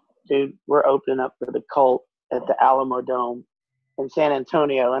 dude, we're opening up for the Cult at the Alamo Dome in San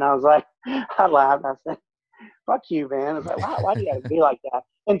Antonio." And I was like, I laughed. I said, "Fuck you, man." I was like, why do you gotta be like that?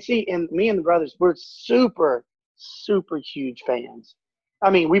 And see, and me and the brothers, we're super, super huge fans. I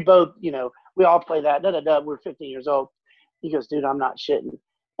mean, we both, you know, we all play that. We're 15 years old. He goes, "Dude, I'm not shitting."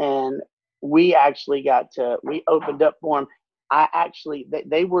 And we actually we opened up for him.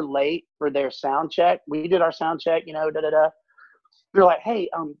 They were late for their sound check. We did our sound check, you know, They're like, "Hey,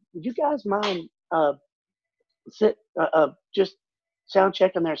 would you guys mind just sound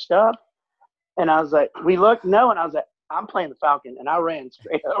checking their stuff?" And I was like, we looked, no, and I was like, "I'm playing the Falcon," and I ran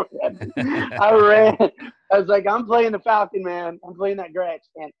straight over them. I ran. I was like, "I'm playing the Falcon, man. I'm playing that Gretsch,"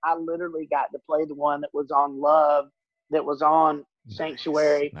 and I literally got to play the one that was on Love, that was on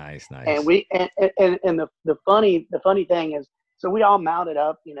Sanctuary. Nice. And the funny thing is, so we all mounted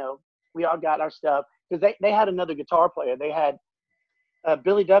up, you know, we all got our stuff because they had another guitar player. They had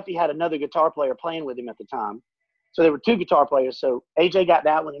Billy Duffy had another guitar player playing with him at the time, so there were two guitar players. So AJ got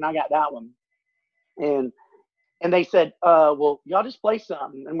that one, and I got that one. And they said, "Well, y'all just play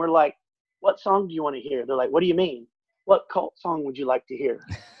something." And we're like, "What song do you want to hear?" They're like, "What do you mean? What Cult song would you like to hear?"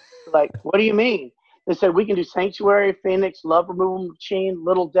 We're like, "What do you mean?" They said, "We can do Sanctuary, Phoenix, Love Removal Machine,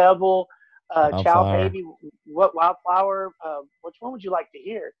 Little Devil, Child Baby, what Wildflower, which one would you like to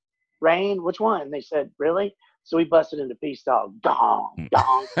hear? Rain, which one?" And they said, "Really?" So we busted into Peace Dog. Dong,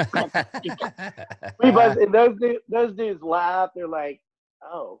 dong. We busted. Those dudes laughed. They're like,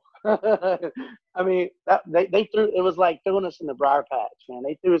 "Oh." I mean, they threw. It was like throwing us in the briar patch, man.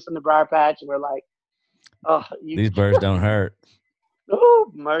 They threw us in the briar patch, and we're like, "Oh, these birds don't hurt."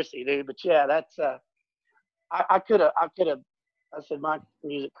 Oh, mercy, dude. But yeah, that's I could have. I said my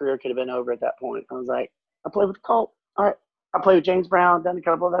music career could have been over at that point. I was like, I played with the Cult. All right, I played with James Brown. Done a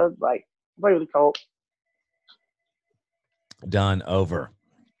couple of those. Like, I played with the Cult. Done. Over.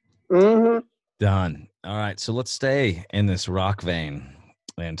 Mm-hmm. Done. All right. So let's stay in this rock vein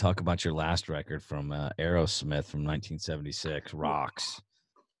and talk about your last record from Aerosmith from 1976, Rocks,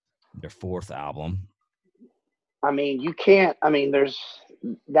 their fourth album. I mean, you can't. I mean,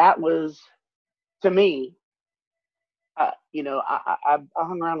 that was, to me, you know, I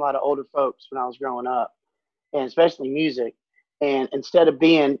hung around a lot of older folks when I was growing up, and especially music. And instead of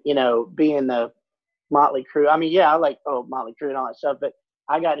being the Motley Crue, I mean, yeah, I like Motley Crue and all that stuff, but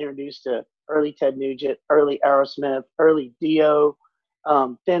I got introduced to early Ted Nugent, early Aerosmith, early Dio,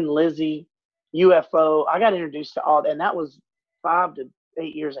 Thin Lizzy, UFO. I got introduced to all that, and that was 5 to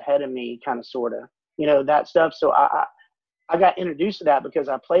 8 years ahead of me, kind of, sort of, you know, that stuff. So I got introduced to that because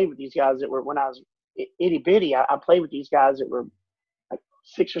I played with these guys that were, when I was itty bitty, I played with these guys that were like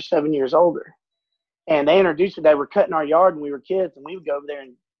 6 or 7 years older, and they introduced me. They were cutting our yard when we were kids, and we would go over there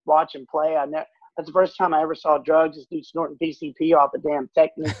and watch them play. That's the first time I ever saw Drugs. This dude snorting PCP off a damn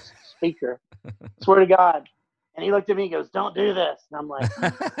Technics speaker. Swear to God. And he looked at me and goes, "Don't do this." And I'm like,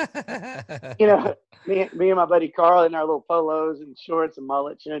 you know, me and my buddy Carl in our little polos and shorts and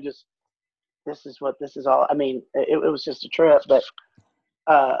mullets, you know, just, this is all. I mean, it was just a trip. But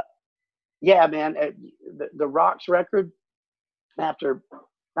yeah, man, the Rocks record, after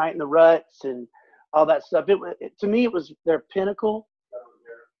Night in the Ruts and all that stuff, to me, it was their pinnacle.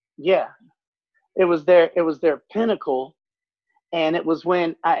 Yeah. It was their pinnacle. And it was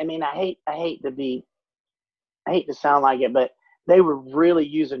when, I mean, I hate to sound like it, but they were really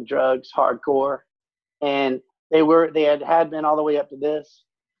using drugs hardcore, and they had been all the way up to this,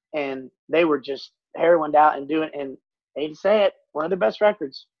 and they were just heroined out and doing, and I hate to say it, one of the best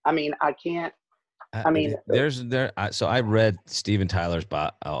records. I mean, I can't. I mean, so I read Steven Tyler's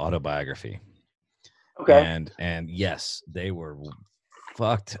autobiography. Okay. And yes, they were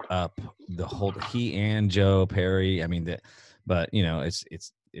fucked up. He and Joe Perry. I mean, but you know, it's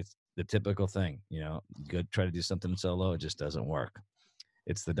the typical thing. Go try to do something solo, it just doesn't work.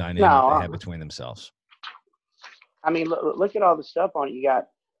 It's the dynamic No, they have between themselves. I mean, look at all the stuff on it. You got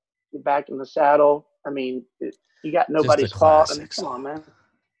Back in the Saddle. I mean, you got Nobody's Fault. I mean, classics. come on, man.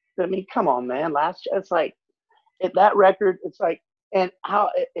 I mean, come on, man. It's like that record. It's like, and how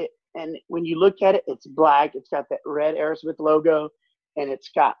and when you look at it, it's black. It's got that red Aerosmith logo, and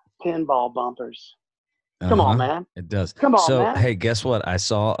it's got pinball bumpers. Come on, man. It does. Come on, so, man. Hey, guess what? I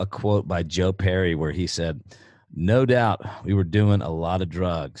saw a quote by Joe Perry where he said, "No doubt we were doing a lot of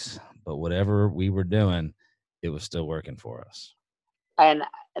drugs, but whatever we were doing, it was still working for us." And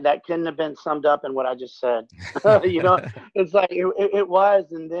that couldn't have been summed up in what I just said. It's like it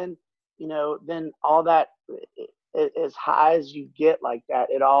was. And then, then all that, as high as you get like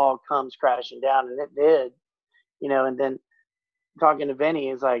that, it all comes crashing down. And it did, and then talking to Vinny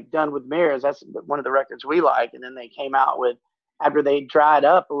is like Done with Mirrors. That's one of the records we like. And then they came out with, after they dried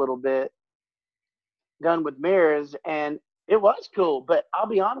up a little bit, Done with Mirrors. And it was cool. But I'll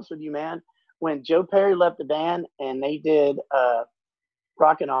be honest with you, man, when Joe Perry left the band and they did,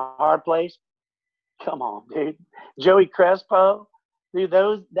 Rockin' a Hard Place. Come on, dude. Joey Crespo. Dude,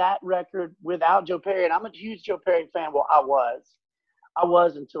 that record without Joe Perry, and I'm a huge Joe Perry fan. Well, I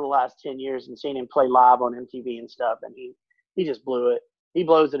was until the last 10 years and seen him play live on MTV and stuff, and he just blew it. He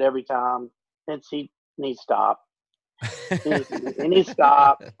blows it every time. And he needs to stop. He needs to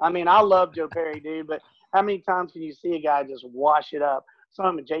stop. I mean, I love Joe Perry, dude, but how many times can you see a guy just wash it up? Saw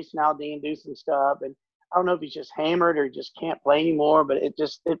him and Jason Aldean do some stuff, and I don't know if he's just hammered or just can't play anymore, but it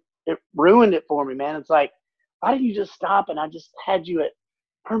ruined it for me, man. It's like, why did you just stop? And I just had you at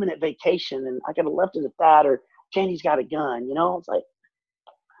permanent vacation, and I could have left it at that, or Janie's Got a Gun, It's like,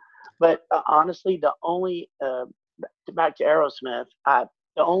 but honestly, the only, back to Aerosmith,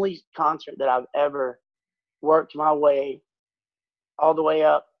 the only concert that I've ever worked my way all the way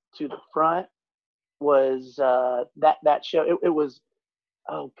up to the front was that show. It was,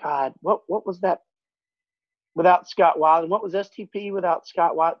 oh God, what was that? Without Scott Weiland. What was STP without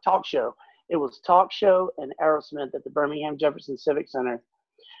Scott Weiland? Talk Show. It was Talk Show and Aerosmith at the Birmingham Jefferson Civic Center.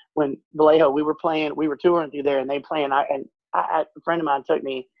 When Vallejo, we were touring through there, and they playing. A friend of mine took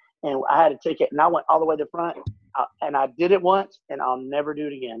me, and I had a ticket, and I went all the way to the front, and I did it once, and I'll never do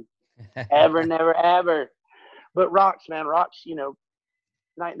it again, ever, never, ever. But Rocks, man, Rocks.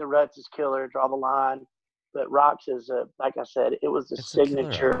 Night in the Ruts is killer. Draw the Line, but Rocks is like I said, it was a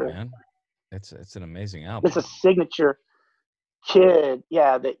signature. Killer, man. It's an amazing album. It's a signature kid,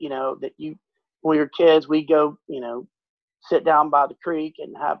 yeah, that that when we were kids, we go, sit down by the creek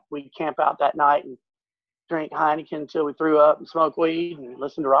and we'd camp out that night and drink Heineken until we threw up and smoke weed and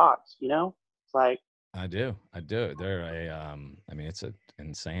listen to Rocks, It's like I do. They're it's an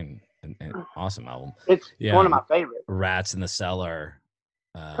insane and awesome album. It's one of my favorites. Rats in the Cellar.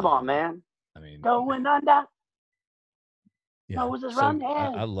 Come on, man. Going man. under. Yeah. Running.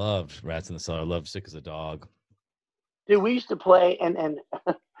 I loved Rats in the Cellar. I loved Sick as a Dog. Dude, we used to play, and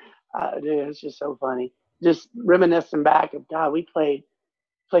dude, it's just so funny. Just reminiscing back of, God, we played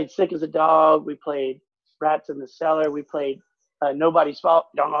Sick as a Dog. We played Rats in the Cellar. We played Nobody's Fault.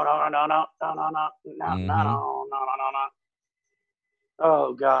 No.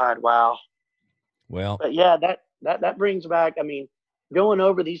 Oh God, wow. Well, but yeah, that brings back. I mean, going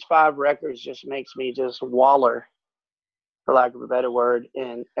over these 5 records just makes me just waller, for lack of a better word,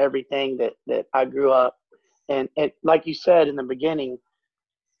 in everything that I grew up. And it, like you said in the beginning,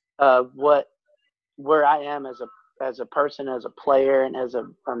 of where I am as a person, as a player, and as a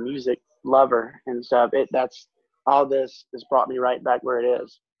music lover and stuff. That's all this has brought me right back where it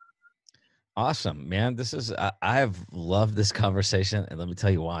is. Awesome, man. I've loved this conversation, and let me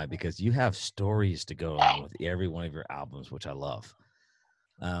tell you why. Because you have stories to go along with every one of your albums, which I love.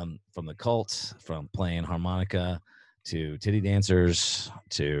 From the Cults, from playing harmonica, to Titty Dancers,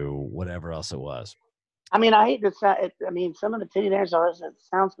 to whatever else it was. I mean, I hate to say it. I mean, some of the Titty Dancers, it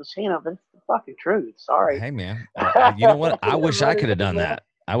sounds casino, but it's the fucking truth. Sorry. Hey, man. You know what? I wish I could have done that.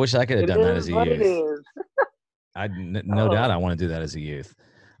 I wish I could have done that as a youth. No doubt I want to do that as a youth.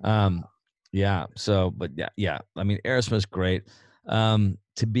 Yeah. So, but yeah. I mean, Aerosmith's great.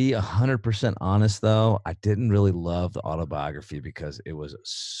 To be 100% honest, though, I didn't really love the autobiography because it was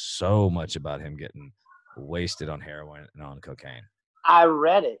so much about him getting wasted on heroin and on cocaine. I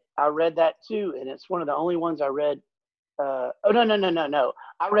read it. I read that too, and it's one of the only ones I read. No.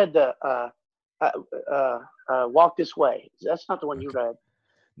 I read the Walk This Way. That's not the one you read.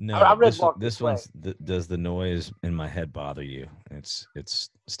 No, I read this one's Does the Noise in My Head Bother You? It's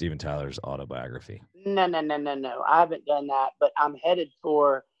Steven Tyler's autobiography. No. I haven't done that, but I'm headed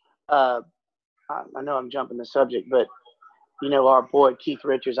for. I know I'm jumping the subject, but our boy Keith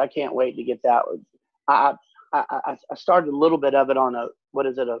Richards. I can't wait to get that one. I started a little bit of it on a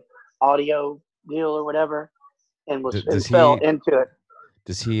audio deal or whatever, and fell into it.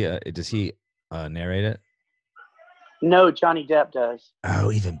 Does he narrate it? No, Johnny Depp does.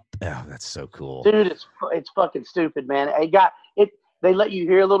 Oh, that's so cool, dude. It's fucking stupid, man. They let you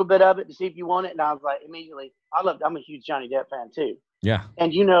hear a little bit of it to see if you want it, and I was like, immediately, I'm a huge Johnny Depp fan too. Yeah.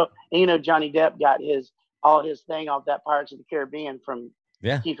 And Johnny Depp got all his thing off that Pirates of the Caribbean from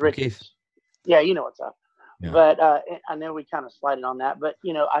Keith Richards. Yeah, you know what's up. Yeah. But I know we kind of slided on that, but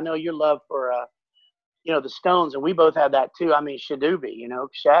I know your love for the Stones, and we both have that too. I mean, Shadoobie,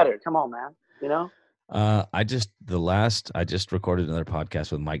 Shattered. Come on, man. I just recorded another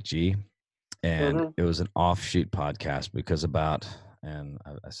podcast with Mike G, and it was an offshoot podcast because and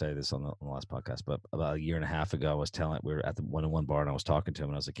I say this on the last podcast, but about a year and a half ago, we were at the 1-on-1 bar, and I was talking to him,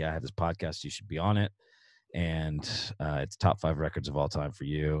 and I was like, yeah, I have this podcast. You should be on it. And it's top 5 records of all time for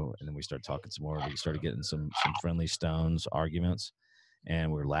you. And then we started talking some more. We started getting some friendly Stones arguments,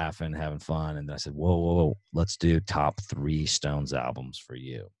 and we were laughing, having fun. And then I said, whoa, let's do top 3 Stones albums for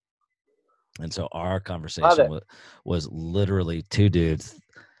you. And so our conversation was literally 2 dudes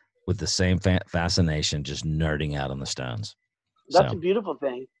with the same fascination, just nerding out on the Stones. That's a beautiful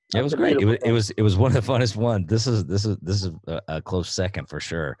thing. It was great. It was one of the funnest ones. This is a close second for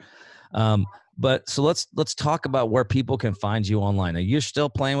sure. But so let's talk about where people can find you online. Now, you're still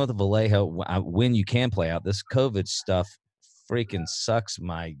playing with Vallejo when you can play out. This COVID stuff freaking sucks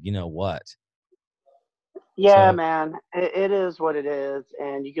my what. Yeah, man, it is what it is,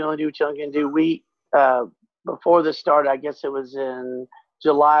 and you can only do what you can do. We before this started, I guess it was in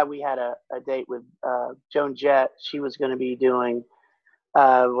July, we had a date with Joan Jett. She was going to be doing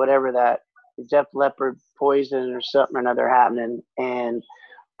whatever that Def Leppard Poison or something or another happening, and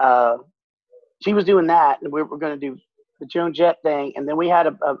she was doing that, and we were going to do the Joan Jett thing, and then we had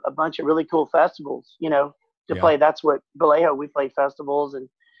a bunch of really cool festivals, to play. That's what Vallejo, we play festivals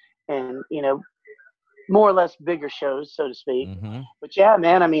and more or less bigger shows, so to speak. Mm-hmm. But yeah,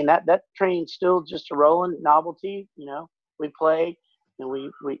 man, I mean that train's still just a rolling novelty. We play and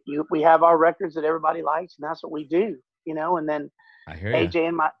we have our records that everybody likes, and that's what we do. And then I hear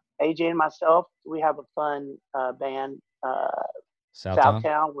AJ and myself, we have a fun band,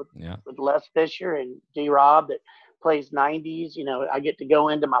 Southtown with Les Fisher and D-Rob that plays 90s. I get to go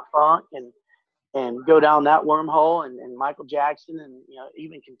into my funk and go down that wormhole and Michael Jackson and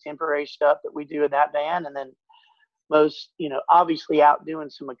even contemporary stuff that we do in that band, and then most obviously out doing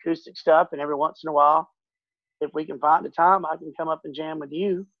some acoustic stuff, and every once in a while, if we can find the time, I can come up and jam with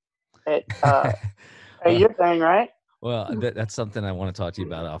you at your thing, right? Well, that's something I want to talk to you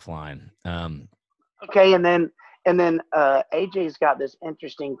about offline. Okay, and then AJ's got this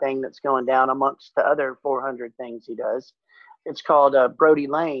interesting thing that's going down amongst the other 400 things he does. It's called Brody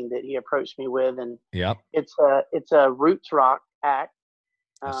Lane that he approached me with, and it's a roots rock act.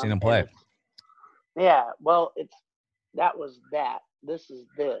 I've seen him play. Yeah, well, that. This is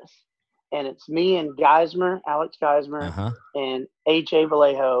this, and it's me and Alex Geismer, and AJ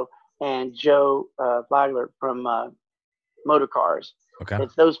Vallejo and Joe Flagler from Motor Cars. Okay,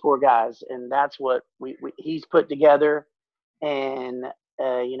 it's those 4 guys, and that's what he's put together, and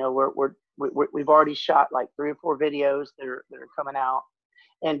we've already shot like 3 or 4 videos that are coming out.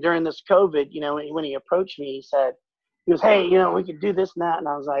 And during this COVID, when he approached me, he goes, hey, we could do this and that. And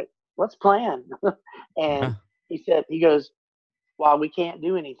I was like, let's plan. And he goes, while we can't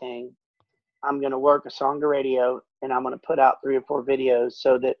do anything, I'm going to work a song to radio, and I'm going to put out 3 or 4 videos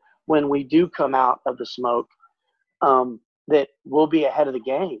so that when we do come out of the smoke, that we'll be ahead of the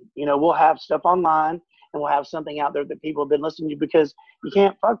game. We'll have stuff online, and we'll have something out there that people have been listening to, because you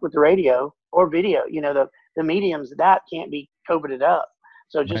can't fuck with the radio or video. The mediums that can't be coveted up.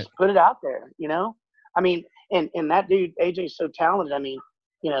 So just put it out there, I mean, and that dude, AJ's so talented. I mean,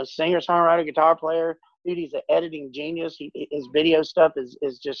 singer, songwriter, guitar player, dude, he's an editing genius. His video stuff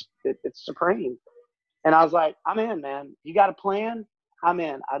is just, it's supreme. And I was like, I'm in, man. You got a plan? I'm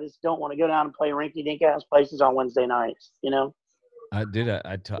in. I just don't want to go down and play rinky-dink ass places on Wednesday nights, I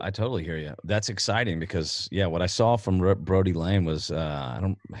totally hear you. That's exciting because what I saw from Brody Lane was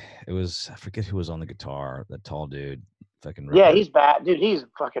I forget who was on the guitar, that tall dude. Fucking yeah, he's bad, dude. He's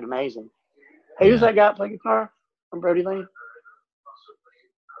fucking amazing. Hey, who's that guy that played guitar from Brody Lane?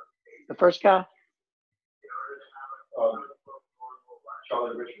 The first guy?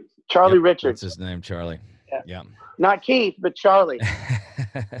 Charlie Richards. That's his name, Charlie. Yeah. Not Keith, but Charlie.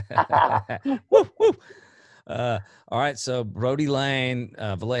 Woo, woo. All right, so Brody Lane,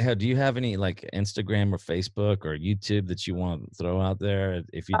 Vallejo, do you have any like Instagram or Facebook or YouTube that you want to throw out there?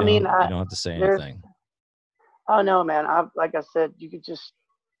 If you don't, you don't have to say anything. Oh no, man. Like I said, you could just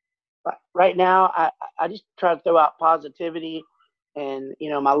right now. I just try to throw out positivity, and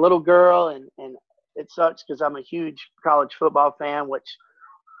my little girl, and it sucks because I'm a huge college football fan, which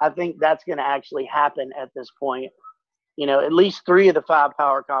I think that's going to actually happen at this point. At least 3 of the 5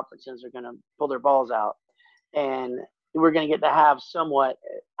 power conferences are going to pull their balls out, and we're going to get to have somewhat.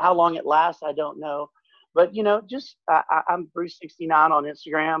 How long it lasts, I don't know, but just I'm Bruce69 on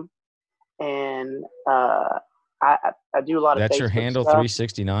Instagram, and I do a lot of That's Facebook your handle, stuff.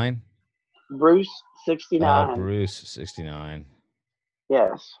 369? Bruce69. Bruce69.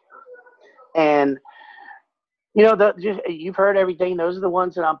 Yes, and you've heard everything. Those are the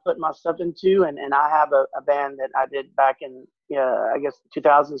ones that I'm putting my stuff into, and I have a band that I did back in I guess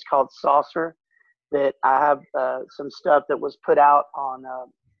 2000s called Saucer. That I have some stuff that was put out on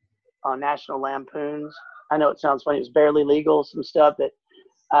National Lampoons. I know it sounds funny. It's Barely Legal. Some stuff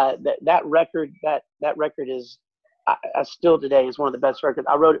that record is I still today is one of the best records.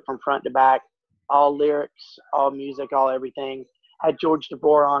 I wrote it from front to back, all lyrics, all music, all everything. I had George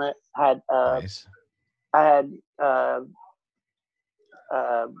DeBoer on it. Nice. I had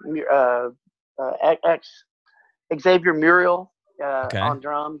Xavier Muriel on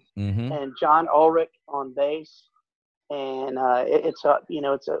drums, and John Ulrich on bass, and it's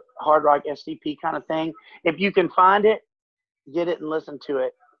a hard rock STP kind of thing. If you can find it, get it and listen to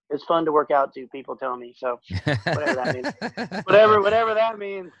it. It's fun to work out to, people tell me. So whatever that means. whatever that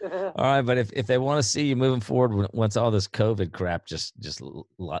means. All right, but if they want to see you moving forward, once all this COVID crap just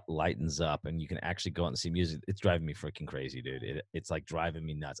lightens up and you can actually go out and see music, it's driving me freaking crazy, dude. It's like driving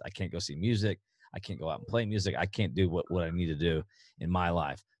me nuts. I can't go see music. I can't go out and play music. I can't do what I need to do in my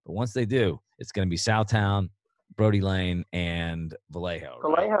life. But once they do, it's going to be Southtown, Brody Lane, and Vallejo.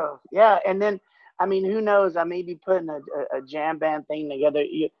 Right? Vallejo, yeah. And then, I mean, who knows? I may be putting a jam band thing together.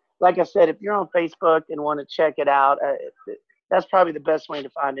 Like I said, if you're on Facebook and want to check it out, that's probably the best way to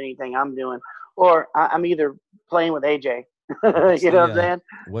find anything I'm doing. Or I'm either playing with AJ. What I'm saying?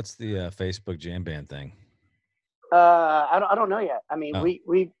 What's the Facebook jam band thing? I don't know yet. I mean,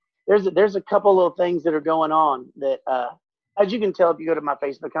 there's a couple little things that are going on that, as you can tell if you go to my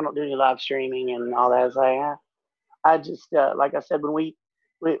Facebook, I don't do any live streaming and all that. It's like, I just like I said, when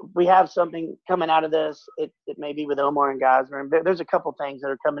we have something coming out of this, it may be with Omar and guys. There's a couple things that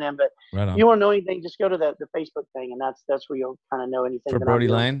are coming in, but if you want to know anything, just go to the Facebook thing, and that's where you'll kind of know anything. For Brody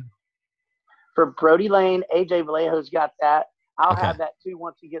Lane? For Brody Lane, AJ Vallejo's got that. I'll have that too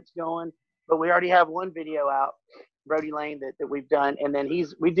once he gets going. But we already have one video out, Brody Lane, that we've done, and then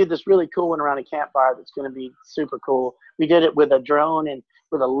we did this really cool one around a campfire that's going to be super cool. We did it with a drone and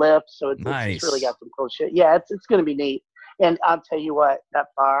with a lift, so it's really got some cool shit. Yeah, it's going to be neat. And I'll tell you what, that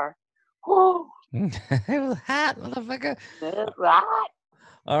fire, whoo. It was hot, motherfucker. It was hot.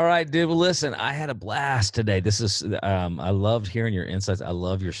 All right, dude. Well, listen, I had a blast today. This is, I loved hearing your insights. I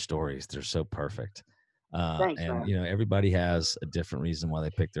love your stories. They're so perfect. Thanks, and man. Everybody has a different reason why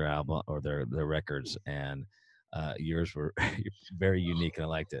they pick their album or their records, and yours were very unique, and I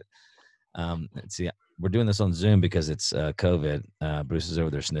liked it. See, we're doing this on Zoom because it's COVID. Bruce is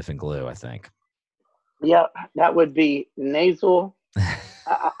over there sniffing glue, I think. Yeah, that would be nasal.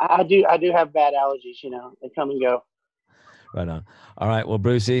 I do have bad allergies, they come and go. Right on. All right. Well,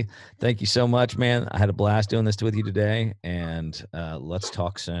 Brucey, thank you so much, man. I had a blast doing this with you today, and let's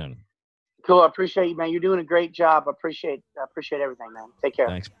talk soon. Cool. I appreciate you, man. You're doing a great job. I appreciate everything, man. Take care.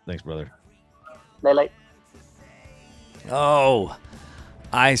 Thanks, brother. Late. Oh,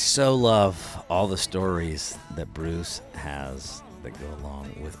 I so love all the stories that Bruce has that go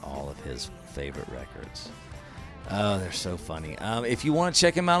along with all of his favorite records. Oh, they're so funny. If you want to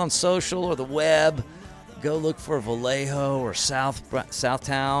check him out on social or the web, go look for Vallejo or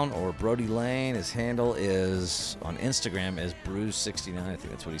Southtown or Brody Lane. His handle is on Instagram as Bruce69. I think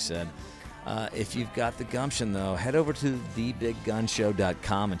that's what he said. If you've got the gumption, though, head over to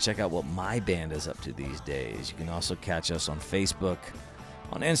thebiggunshow.com and check out what my band is up to these days. You can also catch us on Facebook,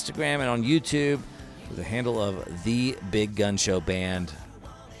 on Instagram, and on YouTube with the handle of The Big Gun Show Band.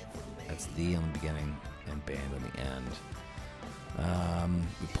 That's the on the beginning and band on the end.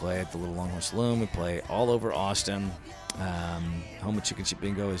 We play at the Little Longhorn Saloon. We play all over Austin. Home of Chicken Chip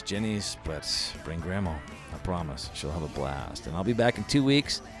Bingo is Jenny's, but bring Grandma. I promise. She'll have a blast. And I'll be back in 2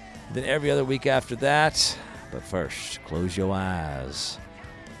 weeks, then every other week after that. But first, close your eyes.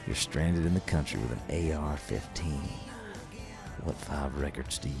 You're stranded in the country with an AR-15. What 5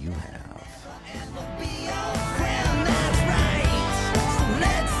 records do you have? It'll be your crown, that's right. So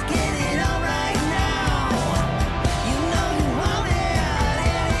let's get it on.